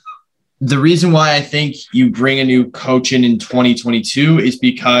 The reason why I think you bring a new coach in 2022 is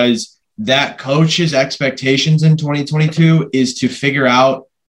because that coach's expectations in 2022 is to figure out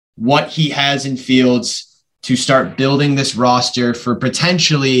what he has in Fields to start building this roster for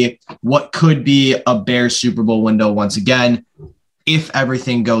potentially what could be a Bears Super Bowl window once again, if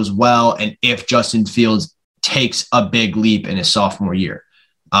everything goes well and if Justin Fields takes a big leap in his sophomore year.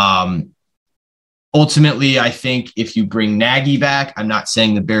 Ultimately, I think if you bring Nagy back, I'm not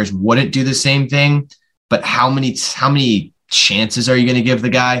saying the Bears wouldn't do the same thing, but how many chances are you going to give the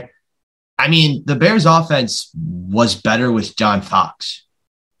guy? I mean, the Bears offense was better with John Fox,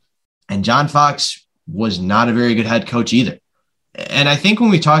 and John Fox was not a very good head coach either. And I think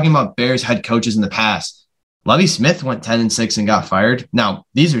when we're talking about Bears head coaches in the past, Lovie Smith went 10-6 and got fired. Now,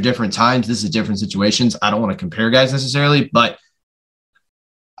 these are different times. This is different situations. I don't want to compare guys necessarily, but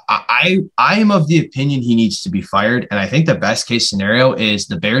I am of the opinion he needs to be fired. And I think the best case scenario is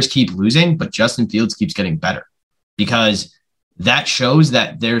the Bears keep losing, but Justin Fields keeps getting better because that shows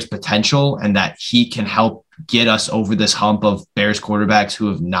that there's potential and that he can help get us over this hump of Bears quarterbacks who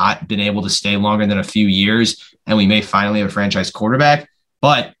have not been able to stay longer than a few years. And we may finally have a franchise quarterback.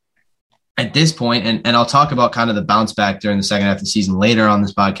 But at this point, and I'll talk about kind of the bounce back during the second half of the season later on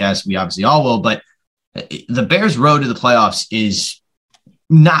this podcast, we obviously all will, but the Bears' road to the playoffs is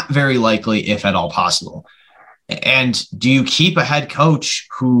not very likely, if at all possible. And do you keep a head coach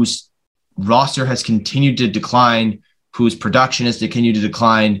whose roster has continued to decline, whose production has continued to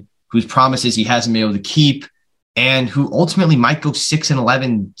decline, whose promises he hasn't been able to keep, and who ultimately might go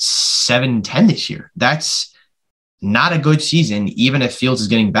 6-11, 7-10 this year? That's not a good season, even if Fields is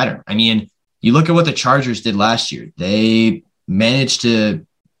getting better. I mean, you look at what the Chargers did last year. They managed to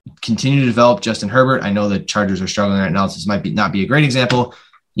continue to develop Justin Herbert. I know the Chargers are struggling right now, so this might not be a great example,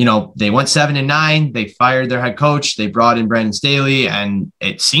 they went 7-9. They fired their head coach. They brought in Brandon Staley, and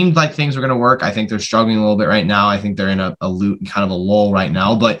it seemed like things were going to work. I think they're struggling a little bit right now. I think they're in a kind of a lull right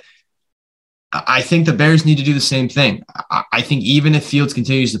now, but I think the Bears need to do the same thing. I think even if Fields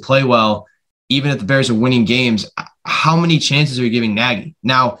continues to play well, even if the Bears are winning games, how many chances are you giving Nagy?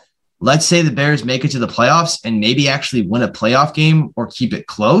 Now, let's say the Bears make it to the playoffs and maybe actually win a playoff game or keep it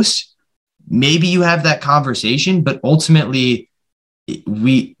close. Maybe you have that conversation, but ultimately,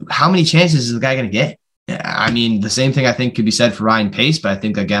 how many chances is the guy going to get? I mean, the same thing I think could be said for Ryan Pace, but I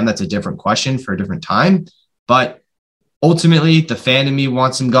think, again, that's a different question for a different time. But ultimately, the fan in me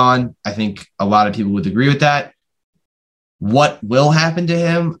wants him gone. I think a lot of people would agree with that. What will happen to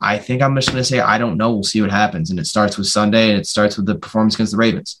him? I think I'm just going to say, I don't know. We'll see what happens. And it starts with Sunday, and it starts with the performance against the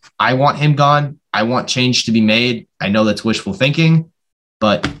Ravens. I want him gone. I want change to be made. I know that's wishful thinking,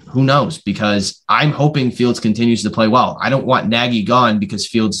 but who knows? Because I'm hoping Fields continues to play well. I don't want Nagy gone because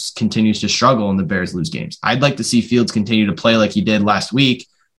Fields continues to struggle and the Bears lose games. I'd like to see Fields continue to play like he did last week,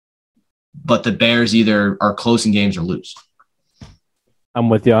 but the Bears either are close in games or lose. I'm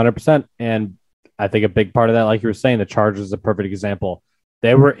with you 100%. And I think a big part of that, like you were saying, the Chargers is a perfect example.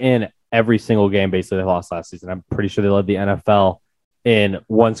 They were in every single game basically they lost last season. I'm pretty sure they led the NFL in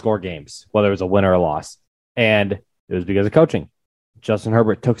one-score games, whether it was a win or a loss. And it was because of coaching. Justin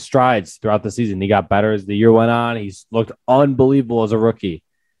Herbert took strides throughout the season. He got better as the year went on. He's looked unbelievable as a rookie.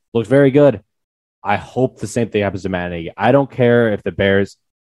 Looked very good. I hope the same thing happens to Matt Nagy. I don't care if the Bears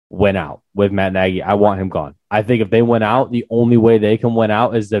win out with Matt Nagy. I want him gone. I think if they win out, the only way they can win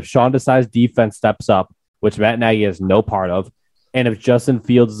out is if Sean Desai's defense steps up, which Matt Nagy has no part of, and if Justin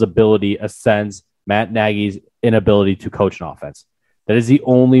Fields' ability ascends Matt Nagy's inability to coach an offense. That is the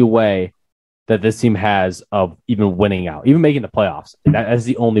only way that this team has of even winning out, even making the playoffs. That is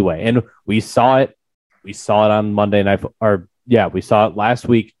the only way. And we saw it. We saw it on Monday night, we saw it last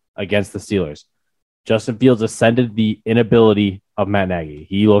week against the Steelers. Justin Fields ascended the inability of Matt Nagy.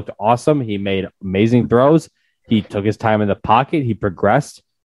 He looked awesome. He made amazing throws. He took his time in the pocket. He progressed.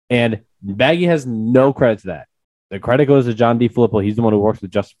 And Nagy has no credit to that. The credit goes to John DeFilippo. He's the one who works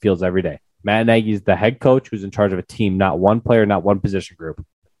with Justin Fields every day. Matt Nagy is the head coach who's in charge of a team, not one player, not one position group.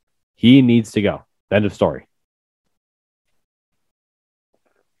 He needs to go. End of story.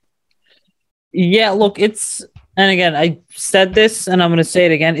 Yeah, look, and again, I said this and I'm going to say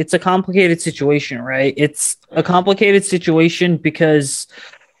it again. It's a complicated situation, right? It's a complicated situation because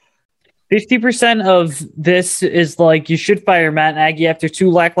 50% of this is like you should fire Matt Nagy after 2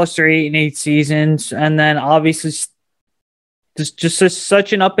 lackluster 8-8 seasons. And then obviously just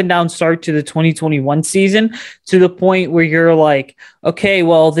such an up and down start to the 2021 season to the point where you're like, okay,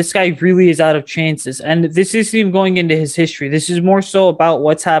 well, this guy really is out of chances. And this isn't even going into his history. This is more so about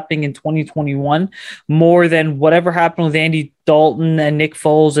what's happening in 2021 more than whatever happened with Andy Dalton and Nick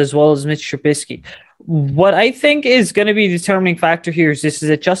Foles, as well as Mitch Trubisky. What I think is going to be the determining factor here is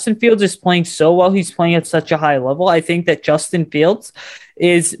that Justin Fields is playing so well. He's playing at such a high level. I think that Justin Fields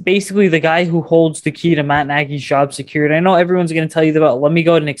is basically the guy who holds the key to Matt Nagy's job security. I know everyone's going to tell you about, let me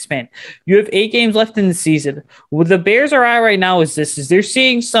go ahead and expand. You have 8 games left in the season. What the Bears are at right now is they're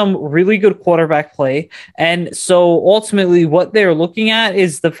seeing some really good quarterback play. And so ultimately what they're looking at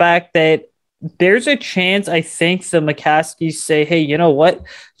is the fact that there's a chance, I think, the McCaskies say, hey, you know what?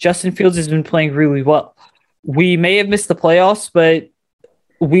 Justin Fields has been playing really well. We may have missed the playoffs, but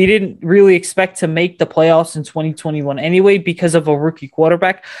we didn't really expect to make the playoffs in 2021 anyway because of a rookie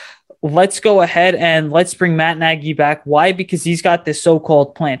quarterback. Let's go ahead and let's bring Matt Nagy back. Why? Because he's got this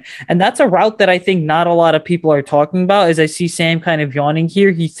so-called plan. And that's a route that I think not a lot of people are talking about. As I see Sam kind of yawning here,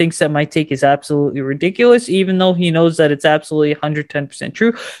 he thinks that my take is absolutely ridiculous, even though he knows that it's absolutely 110%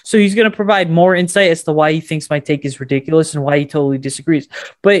 true. So he's going to provide more insight as to why he thinks my take is ridiculous and why he totally disagrees.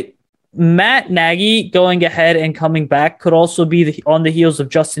 But Matt Nagy going ahead and coming back could also be on the heels of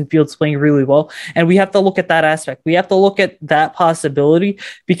Justin Fields playing really well. And we have to look at that aspect. We have to look at that possibility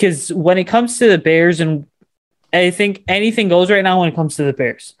because when it comes to the Bears, and I think anything goes right now when it comes to the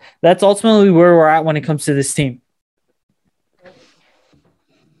Bears, that's ultimately where we're at when it comes to this team.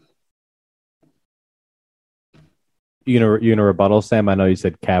 You gonna rebuttal, Sam? I know you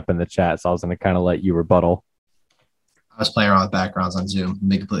said cap in the chat, so I was going to kind of let you rebuttal. I was playing around with backgrounds on Zoom, to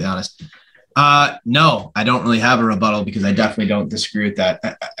be completely honest. No, I don't really have a rebuttal because I definitely don't disagree with that.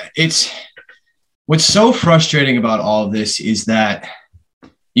 What's so frustrating about all of this is that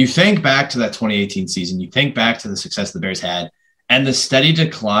you think back to that 2018 season, you think back to the success the Bears had and the steady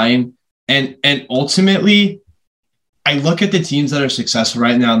decline. And ultimately, I look at the teams that are successful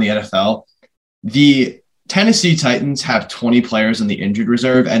right now in the NFL. The Tennessee Titans have 20 players on the injured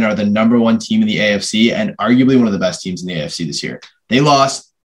reserve and are the number 1 team in the AFC and arguably one of the best teams in the AFC this year. They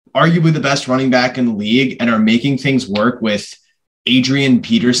lost arguably the best running back in the league and are making things work with Adrian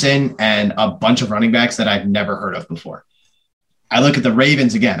Peterson and a bunch of running backs that I've never heard of before. I look at the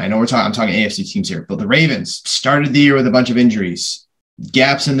Ravens again. I know I'm talking AFC teams here, but the Ravens started the year with a bunch of injuries,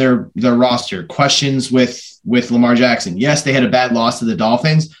 gaps in their roster, questions with Lamar Jackson. Yes, they had a bad loss to the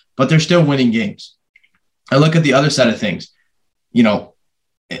Dolphins, but they're still winning games. I look at the other side of things.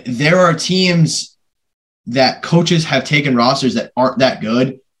 There are teams that coaches have taken rosters that aren't that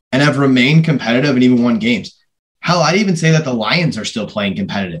good and have remained competitive and even won games. Hell, I'd even say that the Lions are still playing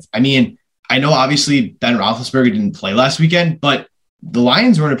competitive. I mean, I know obviously Ben Roethlisberger didn't play last weekend, but the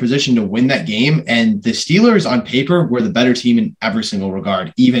Lions were in a position to win that game, and the Steelers on paper were the better team in every single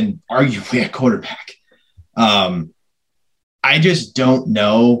regard, even arguably at quarterback. I just don't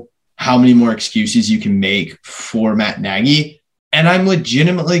know how many more excuses you can make for Matt Nagy, and I'm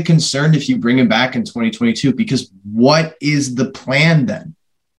legitimately concerned if you bring him back in 2022, because what is the plan then?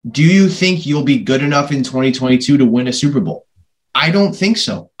 Do you think you'll be good enough in 2022 to win a Super Bowl? I don't think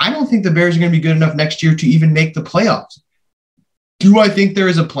so. I don't think the Bears are going to be good enough next year to even make the playoffs. Do I think there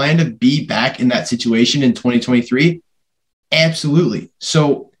is a plan to be back in that situation in 2023? Absolutely.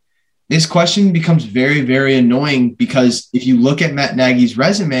 So this question becomes very, very annoying, because if you look at Matt Nagy's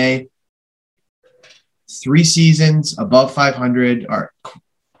resume, 3 seasons above 500 are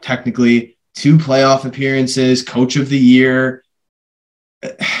technically 2 playoff appearances, coach of the year.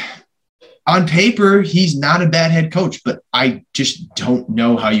 On paper, he's not a bad head coach, but I just don't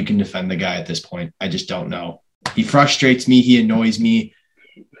know how you can defend the guy at this point. I just don't know. He frustrates me. He annoys me.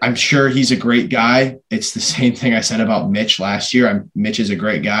 I'm sure he's a great guy. It's the same thing I said about Mitch last year. Mitch is a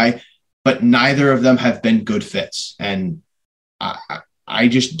great guy, but neither of them have been good fits. And I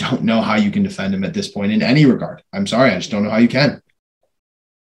just don't know how you can defend him at this point in any regard. I'm sorry. I just don't know how you can.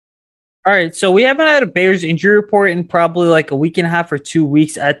 All right, so we haven't had a Bears injury report in probably like a week and a half or 2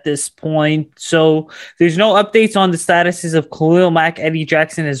 weeks at this point. So there's no updates on the statuses of Khalil Mack, Eddie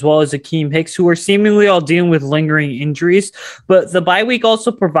Jackson, as well as Akeem Hicks, who are seemingly all dealing with lingering injuries. But the bye week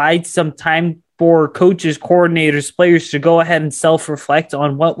also provides some time for coaches, coordinators, players to go ahead and self-reflect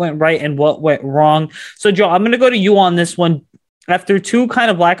on what went right and what went wrong. So, Joe, I'm going to go to you on this one. After 2 kind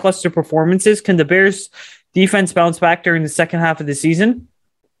of lackluster performances, can the Bears defense bounce back during the second half of the season?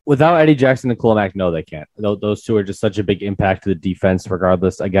 Without Eddie Jackson and Khalil Mack, no, they can't. Those 2 are just such a big impact to the defense.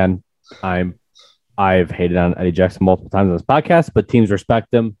 Regardless, again, I've hated on Eddie Jackson multiple times on this podcast, but teams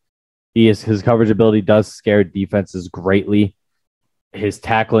respect him. His coverage ability does scare defenses greatly. His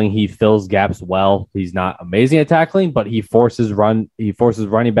tackling, he fills gaps well. He's not amazing at tackling, but he forces running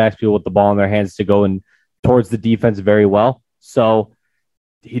backs, people with the ball in their hands, to go in towards the defense very well. So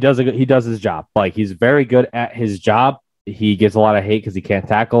he does his job. Like, he's very good at his job. He gets a lot of hate because he can't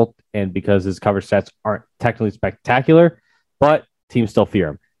tackle and because his coverage stats aren't technically spectacular, but teams still fear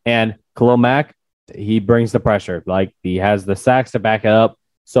him. And Khalil Mack, he brings the pressure. Like, he has the sacks to back it up.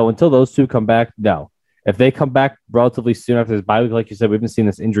 So until those 2 come back, no. If they come back relatively soon after this bye week, like you said, we haven't seen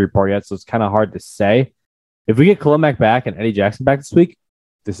this injury report yet, so it's kind of hard to say. If we get Khalil Mack back and Eddie Jackson back this week,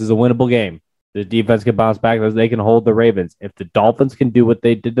 this is a winnable game. The defense can bounce back. They can hold the Ravens. If the Dolphins can do what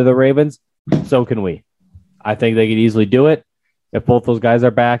they did to the Ravens, so can we. I think they could easily do it. If both those guys are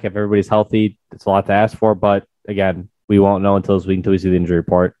back, if everybody's healthy, it's a lot to ask for. But again, we won't know until we see the injury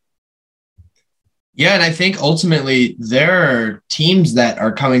report. Yeah, and I think ultimately there are teams that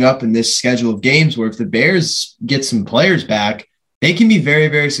are coming up in this schedule of games where if the Bears get some players back, they can be very,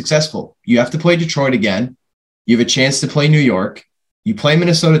 very successful. You have to play Detroit again. You have a chance to play New York. You play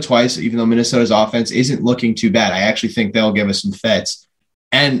Minnesota twice, even though Minnesota's offense isn't looking too bad. I actually think they'll give us some fits.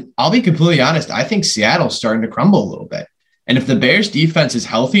 And I'll be completely honest, I think Seattle's starting to crumble a little bit. And if the Bears defense is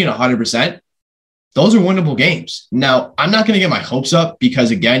healthy and 100%, those are winnable games. Now, I'm not going to get my hopes up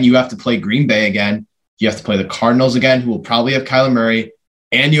because, again, you have to play Green Bay again. You have to play the Cardinals again, who will probably have Kyler Murray.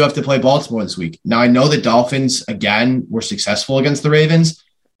 And you have to play Baltimore this week. Now, I know the Dolphins, again, were successful against the Ravens,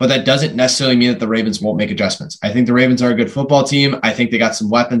 but that doesn't necessarily mean that the Ravens won't make adjustments. I think the Ravens are a good football team. I think they got some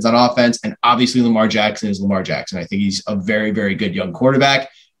weapons on offense. And obviously, Lamar Jackson is Lamar Jackson. I think he's a very, very good young quarterback.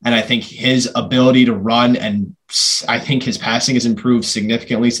 And I think his ability to run, and I think his passing has improved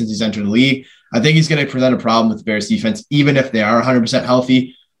significantly since he's entered the league. I think he's going to present a problem with the Bears defense, even if they are 100%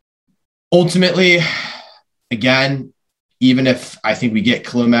 healthy. Ultimately, again, even if I think we get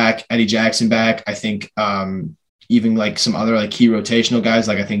Khalil Mack, Eddie Jackson back, I think even like some other like key rotational guys,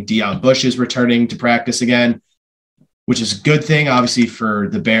 like I think Deion Bush is returning to practice again, which is a good thing, obviously, for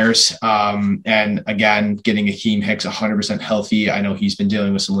the Bears. And again, getting Akeem Hicks 100% healthy. I know he's been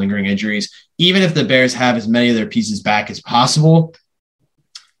dealing with some lingering injuries. Even if the Bears have as many of their pieces back as possible,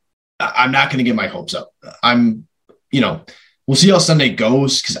 I'm not going to get my hopes up. we'll see how Sunday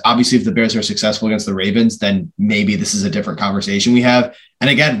goes, because obviously if the Bears are successful against the Ravens, then maybe this is a different conversation we have. And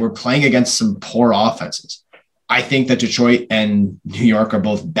again, we're playing against some poor offenses. I think that Detroit and New York are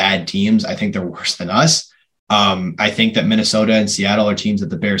both bad teams. I think they're worse than us. I think that Minnesota and Seattle are teams that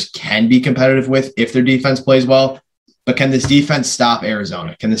the Bears can be competitive with if their defense plays well. But can this defense stop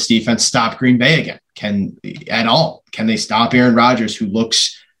Arizona? Can this defense stop Green Bay again? Can they stop Aaron Rodgers, who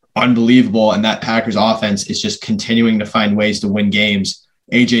looks unbelievable, and that Packers offense is just continuing to find ways to win games?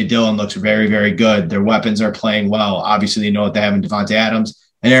 A.J. Dillon looks very, very good. Their weapons are playing well. Obviously, you know what they have in Devontae Adams.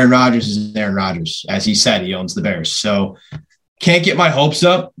 And Aaron Rodgers is Aaron Rodgers. As he said, he owns the Bears. So can't get my hopes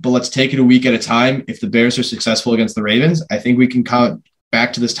up, but let's take it a week at a time. If the Bears are successful against the Ravens, I think we can come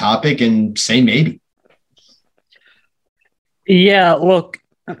back to this topic and say maybe. Yeah, look,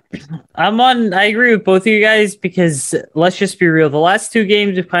 I agree with both of you guys, because let's just be real. The last two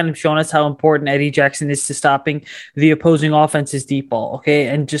games have kind of shown us how important Eddie Jackson is to stopping the opposing offense's deep ball, okay?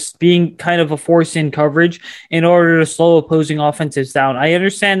 And just being kind of a force in coverage in order to slow opposing offenses down. I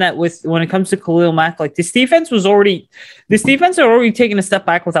understand that when it comes to Khalil Mack, like this defense had already taken a step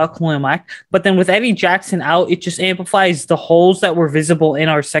back without Khalil Mack, but then with Eddie Jackson out, it just amplifies the holes that were visible in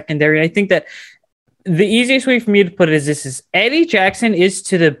our secondary. And I think that the easiest way for me to put it is this: is Eddie Jackson is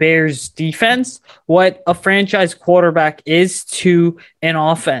to the Bears defense what a franchise quarterback is to an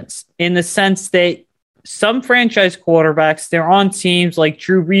offense, in the sense that some franchise quarterbacks, they're on teams like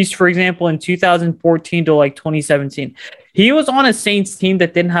Drew Brees, for example, in 2014 to like 2017. He was on a Saints team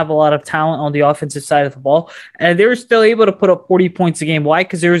that didn't have a lot of talent on the offensive side of the ball, and they were still able to put up 40 points a game. Why?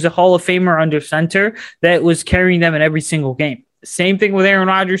 Because there was a Hall of Famer under center that was carrying them in every single game. Same thing with Aaron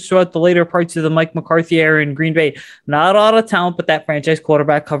Rodgers throughout the later parts of the Mike McCarthy era in Green Bay. Not a lot of talent, but that franchise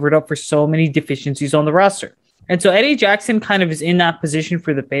quarterback covered up for so many deficiencies on the roster. And so Eddie Jackson kind of is in that position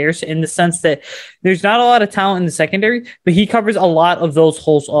for the Bears, in the sense that there's not a lot of talent in the secondary, but he covers a lot of those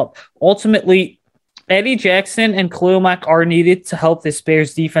holes up. Ultimately, Eddie Jackson and Khalil Mack are needed to help this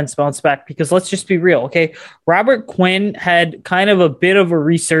Bears defense bounce back, because let's just be real, okay? Robert Quinn had kind of a bit of a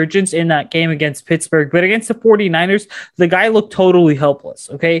resurgence in that game against Pittsburgh, but against the 49ers, the guy looked totally helpless,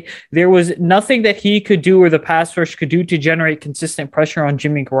 okay? There was nothing that he could do or the pass rush could do to generate consistent pressure on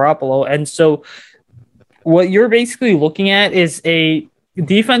Jimmy Garoppolo. And so what you're basically looking at is a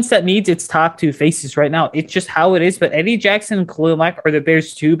defense that needs its top two faces right now. It's just how it is. But Eddie Jackson and Khalil Mack are the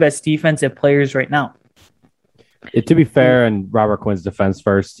Bears' two best defensive players right now. To be fair, in Robert Quinn's defense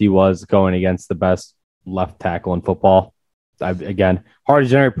first, he was going against the best left tackle in football. Again, hard to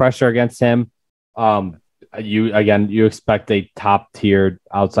generate pressure against him. You expect a top-tiered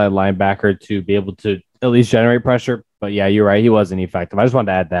outside linebacker to be able to at least generate pressure. But yeah, you're right. He wasn't effective. I just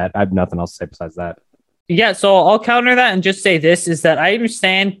wanted to add that. I have nothing else to say besides that. Yeah, so I'll counter that and just say this, is that I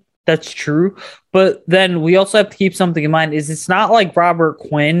understand that's true, but then we also have to keep something in mind, is it's not like Robert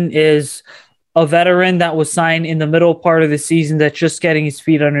Quinn is a veteran that was signed in the middle part of the season that's just getting his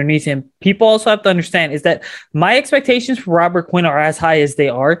feet underneath him. People also have to understand is that my expectations for Robert Quinn are as high as they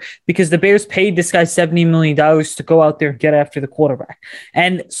are, because the Bears paid this guy $70 million to go out there and get after the quarterback.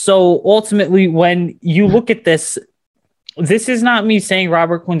 And so ultimately, when you look at this is not me saying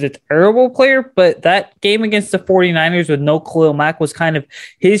Robert Quinn's a terrible player, but that game against the 49ers with no Khalil Mack was kind of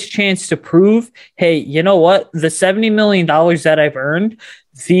his chance to prove, hey, you know what? The $70 million that I've earned,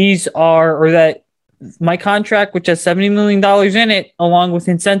 that my contract, which has $70 million in it, along with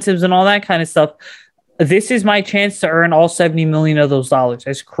incentives and all that kind of stuff, this is my chance to earn all $70 million of those dollars,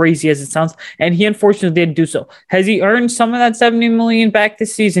 as crazy as it sounds. And he unfortunately didn't do so. Has he earned some of that $70 million back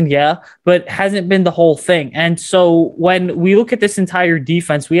this season? Yeah, but hasn't been the whole thing. And so when we look at this entire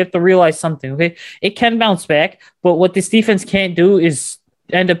defense, we have to realize something, okay? It can bounce back, but what this defense can't do is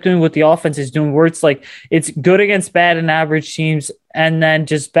end up doing what the offense is doing, where it's like it's good against bad and average teams and then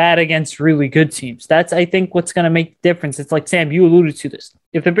just bad against really good teams. That's, I think, what's going to make the difference. It's like, Sam, you alluded to this.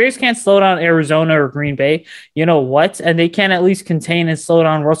 If the Bears can't slow down Arizona or Green Bay, you know what? And they can't at least contain and slow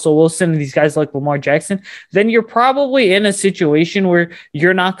down Russell Wilson and these guys like Lamar Jackson, then you're probably in a situation where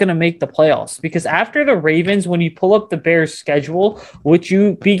you're not going to make the playoffs. Because after the Ravens, when you pull up the Bears schedule, what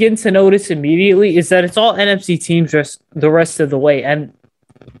you begin to notice immediately is that it's all NFC teams the rest of the way. And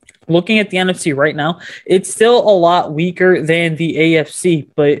looking at the NFC right now, it's still a lot weaker than the AFC.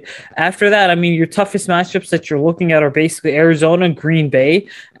 But after that, I mean, your toughest matchups that you're looking at are basically Arizona, Green Bay,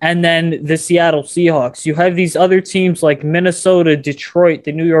 and then the Seattle Seahawks. You have these other teams like Minnesota, Detroit,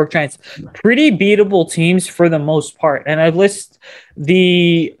 the New York Giants, pretty beatable teams for the most part. And I list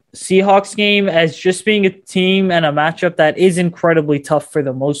the Seahawks game as just being a team and a matchup that is incredibly tough for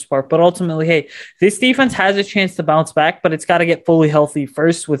the most part. But ultimately, hey, this defense has a chance to bounce back, but it's got to get fully healthy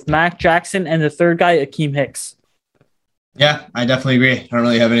first with Mac Jackson and the third guy, Akeem Hicks. Yeah, I definitely agree. I don't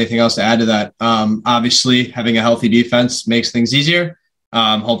really have anything else to add to that. Obviously, having a healthy defense makes things easier.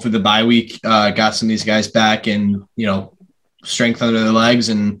 Hopefully, the bye week got some of these guys back and, strength under their legs.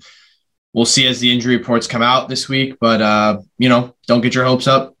 And we'll see as the injury reports come out this week. But, don't get your hopes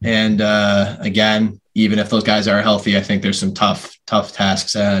up. And again, even if those guys are healthy, I think there's some tough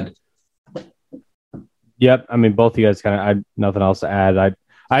tasks ahead. Yep. I mean, both of you guys I nothing else to add.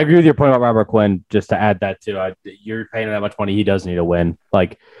 I agree with your point about Robert Quinn. Just to add that too, you're paying him that much money. He does need to win.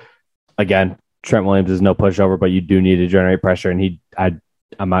 Like, again, Trent Williams is no pushover, but you do need to generate pressure. And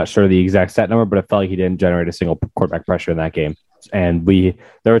I'm not sure the exact set number, but I felt like he didn't generate a single quarterback pressure in that game. And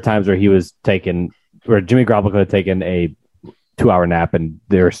there were times where where Jimmy Garoppolo could have taken a 2-hour nap and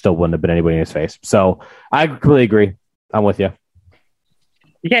there still wouldn't have been anybody in his face. So I completely agree. I'm with you.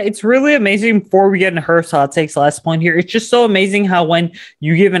 Yeah, it's really amazing. Before we get into Hurst's hot takes, last point here, it's just so amazing how when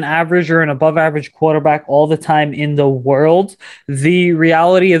you give an average or an above average quarterback all the time in the world, the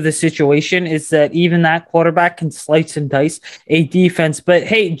reality of the situation is that even that quarterback can slice and dice a defense. But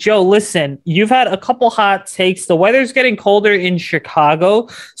hey, Joe, listen, you've had a couple hot takes. The weather's getting colder in Chicago,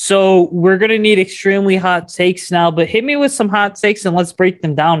 so we're going to need extremely hot takes now. But hit me with some hot takes and let's break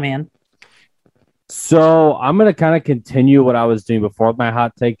them down, man. So I'm going to kind of continue what I was doing before my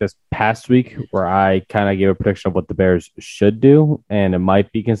hot take this past week, where I kind of gave a prediction of what the Bears should do, and it might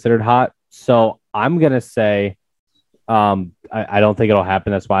be considered hot. So I'm going to say I don't think it'll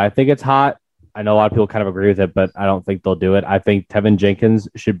happen. That's why I think it's hot. I know a lot of people kind of agree with it, but I don't think they'll do it. I think Teven Jenkins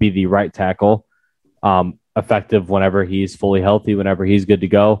should be the right tackle, effective whenever he's fully healthy, whenever he's good to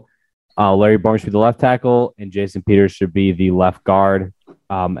go. Larry Bourne should be the left tackle, and Jason Peters should be the left guard.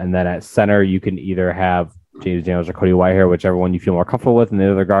 And then at center, you can either have James Daniels or Cody Whitehair, whichever one you feel more comfortable with. And the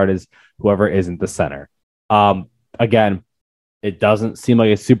other guard is whoever isn't the center. Again, it doesn't seem like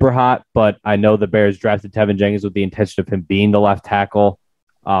it's super hot, but I know the Bears drafted Teven Jenkins with the intention of him being the left tackle.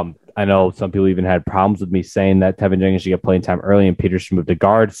 I know some people even had problems with me saying that Teven Jenkins should get playing time early and Peters should move to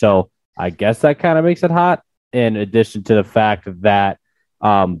guard. So I guess that kind of makes it hot, in addition to the fact that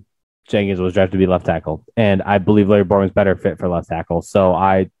Jenkins was drafted to be left tackle, and I believe Larry Bourne's better fit for left tackle. So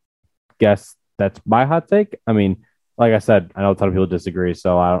I guess that's my hot take. I mean, like I said, I know a ton of people disagree.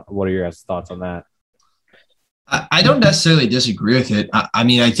 So what are your guys' thoughts on that? I don't necessarily disagree with it. I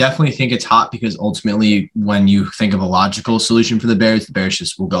mean, I definitely think it's hot because ultimately when you think of a logical solution for the Bears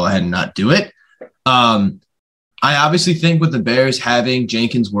just will go ahead and not do it. I obviously think with the Bears having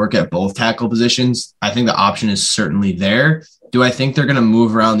Jenkins work at both tackle positions, I think the option is certainly there. Do I think they're going to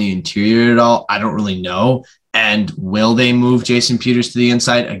move around the interior at all? I don't really know. And will they move Jason Peters to the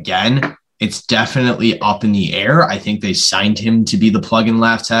inside again? It's definitely up in the air. I think they signed him to be the plug-in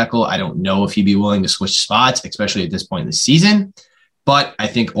left tackle. I don't know if he'd be willing to switch spots, especially at this point in the season. But I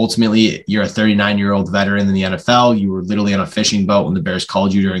think ultimately you're a 39-year-old veteran in the NFL. You were literally on a fishing boat when the Bears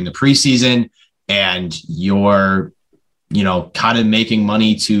called you during the preseason, and you're, kind of making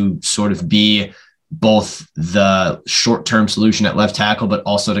money to sort of be both the short-term solution at left tackle, but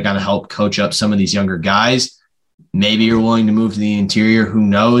also to kind of help coach up some of these younger guys. Maybe you're willing to move to the interior. Who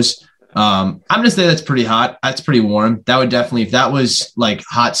knows? I'm going to say that's pretty hot. That's pretty warm. That would definitely, if that was like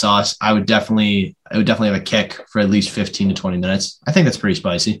hot sauce, it would definitely have a kick for at least 15 to 20 minutes. I think that's pretty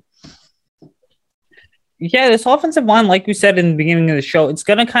spicy. Yeah, this offensive line, like we said in the beginning of the show, it's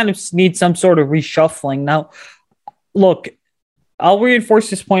going to kind of need some sort of reshuffling. Now, look, I'll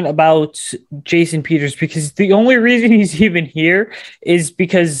reinforce this point about Jason Peters because the only reason he's even here is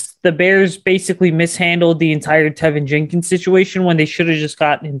because the Bears basically mishandled the entire Teven Jenkins situation when they should have just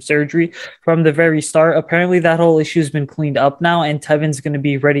gotten him surgery from the very start. Apparently that whole issue has been cleaned up now and Teven's going to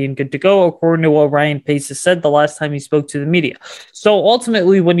be ready and good to go, according to what Ryan Pace has said the last time he spoke to the media. So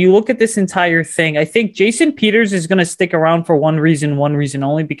ultimately, when you look at this entire thing, I think Jason Peters is going to stick around for one reason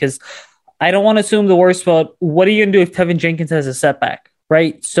only, because I don't want to assume the worst, but what are you going to do if Teven Jenkins has a setback,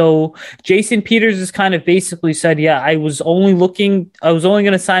 right? So Jason Peters has kind of basically said, yeah, I was only going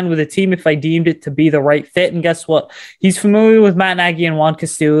to sign with a team if I deemed it to be the right fit. And guess what? He's familiar with Matt Nagy and Juan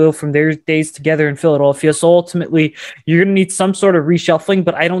Castillo from their days together in Philadelphia. So ultimately, you're going to need some sort of reshuffling,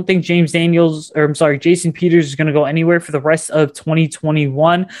 but I don't think Jason Peters is going to go anywhere for the rest of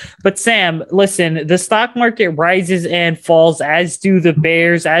 2021. But Sam, listen, the stock market rises and falls, as do the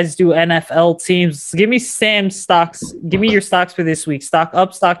Bears, as do NFL teams. Give me Sam's stocks. Give me your stocks for this week. Stock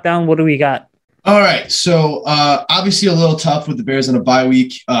up, stock down. What do we got? All right. So obviously a little tough with the Bears on a bye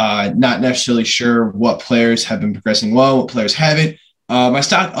week. Not necessarily sure what players have been progressing well, what players haven't. My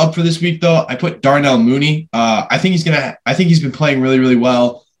stock up for this week, though, I put Darnell Mooney. I think he's been playing really, really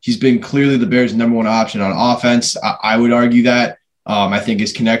well. He's been clearly the Bears' number one option on offense. I would argue that. I think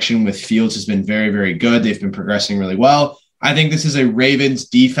his connection with Fields has been very, very good. They've been progressing really well. I think this is a Ravens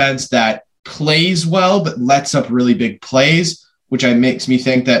defense that plays well, but lets up really big plays, which makes me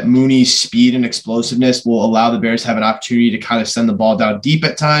think that Mooney's speed and explosiveness will allow the Bears to have an opportunity to kind of send the ball down deep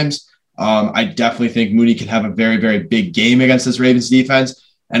at times. I definitely think Mooney can have a very, very big game against this Ravens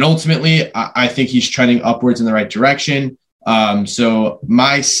defense. And ultimately, I think he's trending upwards in the right direction. So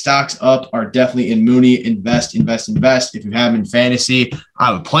my stocks up are definitely in Mooney. Invest. If you have him in fantasy,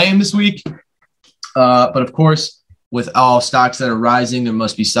 I would play him this week. But of course, with all stocks that are rising, there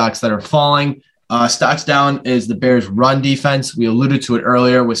must be stocks that are falling. Stocks down is the Bears' run defense. We alluded to it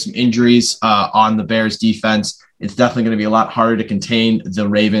earlier with some injuries on the Bears' defense. It's definitely going to be a lot harder to contain the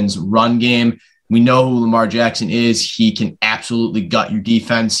Ravens' run game. We know who Lamar Jackson is. He can absolutely gut your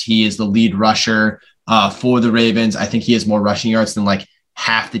defense. He is the lead rusher for the Ravens. I think he has more rushing yards than like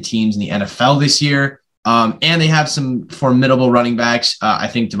half the teams in the NFL this year. And they have some formidable running backs. I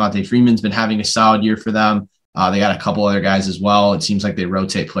think Devontae Freeman's been having a solid year for them. They got a couple other guys as well. It seems like they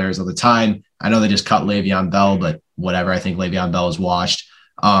rotate players all the time. I know they just cut Le'Veon Bell, but whatever. I think Le'Veon Bell is washed.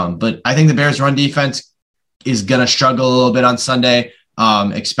 But I think the Bears' run defense is going to struggle a little bit on Sunday,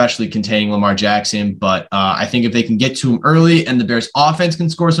 especially containing Lamar Jackson. But I think if they can get to him early and the Bears' offense can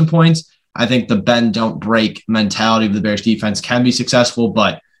score some points, I think the bend don't break mentality of the Bears' defense can be successful.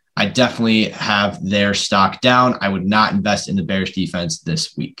 But I definitely have their stock down. I would not invest in the Bears' defense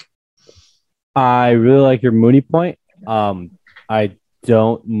this week. I really like your Mooney point. I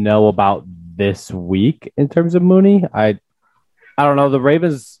don't know about this week in terms of Mooney. I don't know. The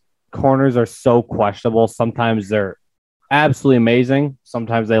Ravens corners are so questionable. Sometimes they're absolutely amazing.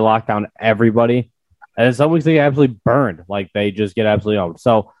 Sometimes they lock down everybody. And some weeks they get absolutely burned. Like they just get absolutely owned.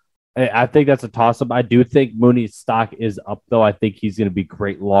 So I think that's a toss-up. I do think Mooney's stock is up, though. I think he's going to be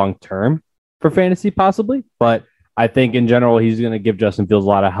great long-term for fantasy, possibly. But I think in general, he's going to give Justin Fields a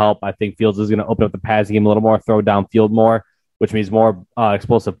lot of help. I think Fields is going to open up the passing game a little more, throw downfield more, which means more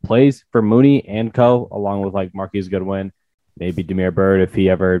explosive plays for Mooney and co, along with like Marquise Goodwin, maybe Damiere Byrd if he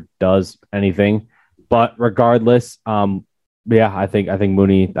ever does anything. But regardless, I think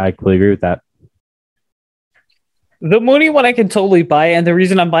Mooney, I completely agree with that. The Mooney one I can totally buy, and the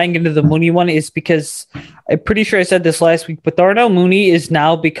reason I'm buying into the Mooney one is because I'm pretty sure I said this last week, but Darnell Mooney is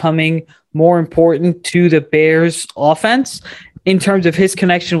now becoming more important to the Bears offense in terms of his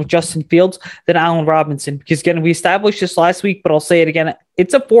connection with Justin Fields than Allen Robinson. Because again, we established this last week, but I'll say it again.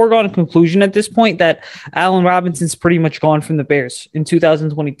 It's a foregone conclusion at this point that Allen Robinson's pretty much gone from the Bears in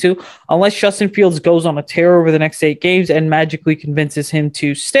 2022, unless Justin Fields goes on a tear over the next 8 games and magically convinces him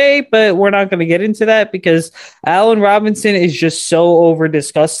to stay. But we're not going to get into that because Allen Robinson is just so over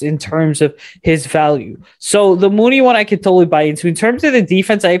discussed in terms of his value. So the Mooney one I could totally buy into. In terms of the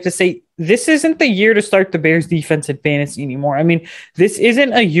defense, I have to say, this isn't the year to start the Bears defense in fantasy anymore. I mean, this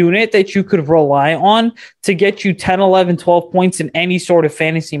isn't a unit that you could rely on to get you 10, 11, 12 points in any sort of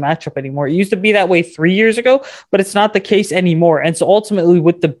fantasy matchup anymore. It used to be that way 3 years ago, but it's not the case anymore. And so ultimately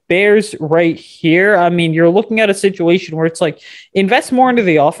with the Bears right here, I mean, you're looking at a situation where it's like invest more into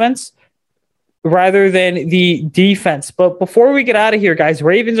the offense rather than the defense. But before we get out of here, guys,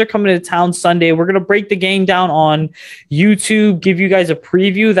 Ravens are coming to town Sunday. We're going to break the game down on YouTube, give you guys a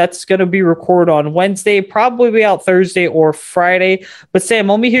preview. That's going to be recorded on Wednesday, probably be out Thursday or Friday. But Sam,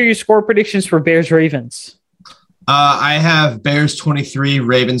 let me hear your score predictions for Bears Ravens. I have Bears 23,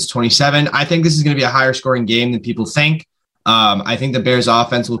 Ravens 27. I think this is going to be a higher scoring game than people think. I think the Bears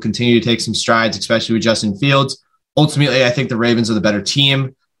offense will continue to take some strides, especially with Justin Fields. Ultimately, I think the Ravens are the better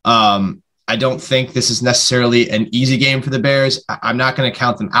team. I don't think this is necessarily an easy game for the Bears. I'm not going to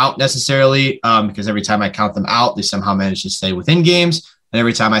count them out necessarily because every time I count them out, they somehow manage to stay within games. And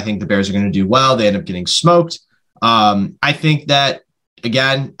every time I think the Bears are going to do well, they end up getting smoked. I think that,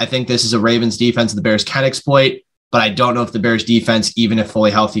 again, I think this is a Ravens defense the Bears can exploit, but I don't know if the Bears defense, even if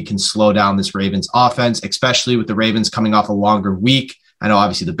fully healthy, can slow down this Ravens offense, especially with the Ravens coming off a longer week. I know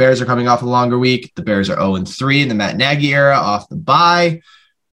obviously the Bears are coming off a longer week. The Bears are 0-3 in the Matt Nagy era off the bye.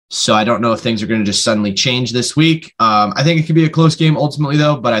 So I don't know if things are going to just suddenly change this week. I think it could be a close game ultimately,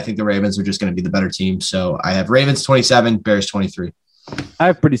 though, but I think the Ravens are just going to be the better team. So I have Ravens 27, Bears 23. I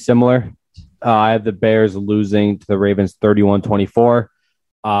have pretty similar. I have the Bears losing to the Ravens 31-24.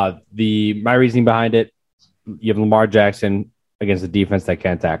 My reasoning behind it, you have Lamar Jackson against a defense that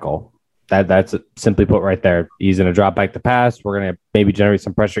can't tackle. That's simply put right there. He's going to drop back to pass. We're going to maybe generate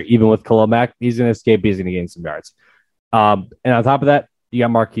some pressure. Even with Khalil Mack, he's going to escape. He's going to gain some yards. And on top of that, you got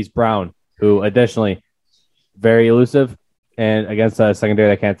Marquise Brown, who additionally very elusive and against a secondary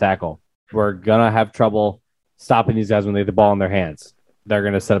that can't tackle. We're going to have trouble stopping these guys when they have the ball in their hands. They're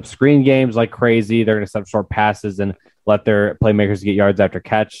going to set up screen games like crazy. They're going to set up short passes. And let their playmakers get yards after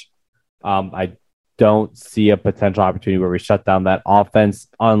catch. I don't see a potential opportunity where we shut down that offense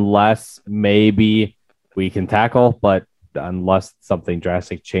unless maybe we can tackle, but unless something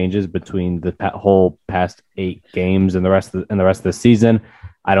drastic changes between the whole past 8 games and the rest of the season,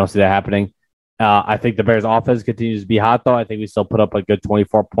 I don't see that happening. I think the Bears offense continues to be hot, though. I think we still put up a good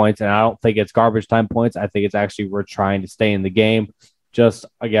 24 points, and I don't think it's garbage time points. I think it's actually we're trying to stay in the game. Just,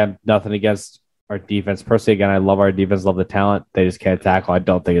 again, nothing against our defense. Personally, again, I love our defense, love the talent. They just can't tackle. I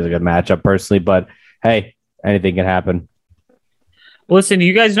don't think it's a good matchup personally, but hey, anything can happen. Listen,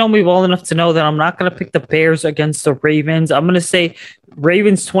 you guys know me well enough to know that I'm not going to pick the Bears against the Ravens. I'm going to say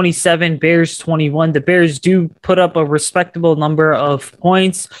Ravens 27, Bears 21. The Bears do put up a respectable number of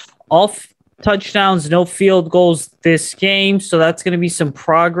points. All touchdowns, no field goals this game, so that's going to be some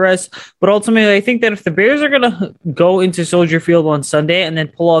progress. But ultimately, I think that if the Bears are going to go into Soldier Field on Sunday and then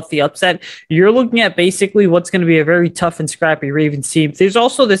pull off the upset, you're looking at basically what's going to be a very tough and scrappy Ravens team. There's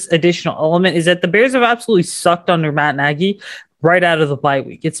also this additional element is that the Bears have absolutely sucked under Matt Nagy right out of the bye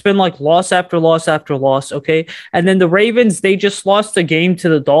week. It's been like loss after loss after loss, okay? And then the Ravens, they just lost a game to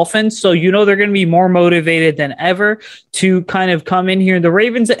the Dolphins, so you know they're going to be more motivated than ever to kind of come in here. The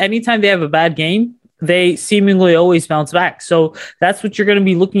Ravens, anytime they have a bad game, they seemingly always bounce back. So that's what you're going to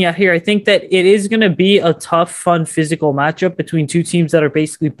be looking at here. I think that it is going to be a tough, fun, physical matchup between two teams that are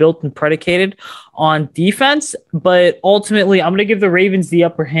basically built and predicated on defense. But ultimately, I'm going to give the Ravens the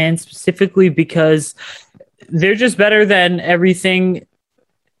upper hand specifically because they're just better than everything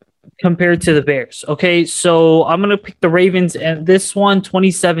compared to the Bears. Okay, so I'm going to pick the Ravens and this one,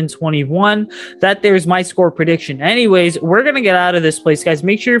 27-21. That there's my score prediction. Anyways, we're going to get out of this place, guys.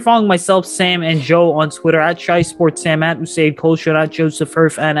 Make sure you're following myself, Sam, and Joe on Twitter at Shy Sports Sam, at Usaid Culture, at Joseph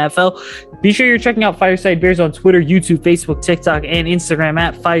Hurf NFL. Be sure you're checking out Fireside Bears on Twitter, YouTube, Facebook, TikTok, and Instagram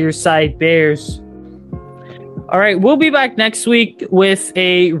at Fireside Bears. All right, we'll be back next week with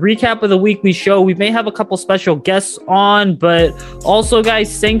a recap of the weekly show. We may have a couple special guests on, but also,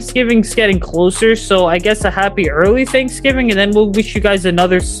 guys, Thanksgiving's getting closer, so I guess a happy early Thanksgiving, and then we'll wish you guys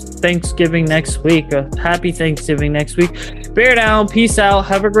another Thanksgiving next week. A happy Thanksgiving next week. Bear down, peace out,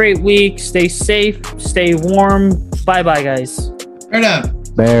 have a great week, stay safe, stay warm. Bye-bye, guys. Bear down.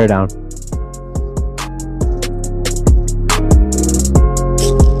 Bear down.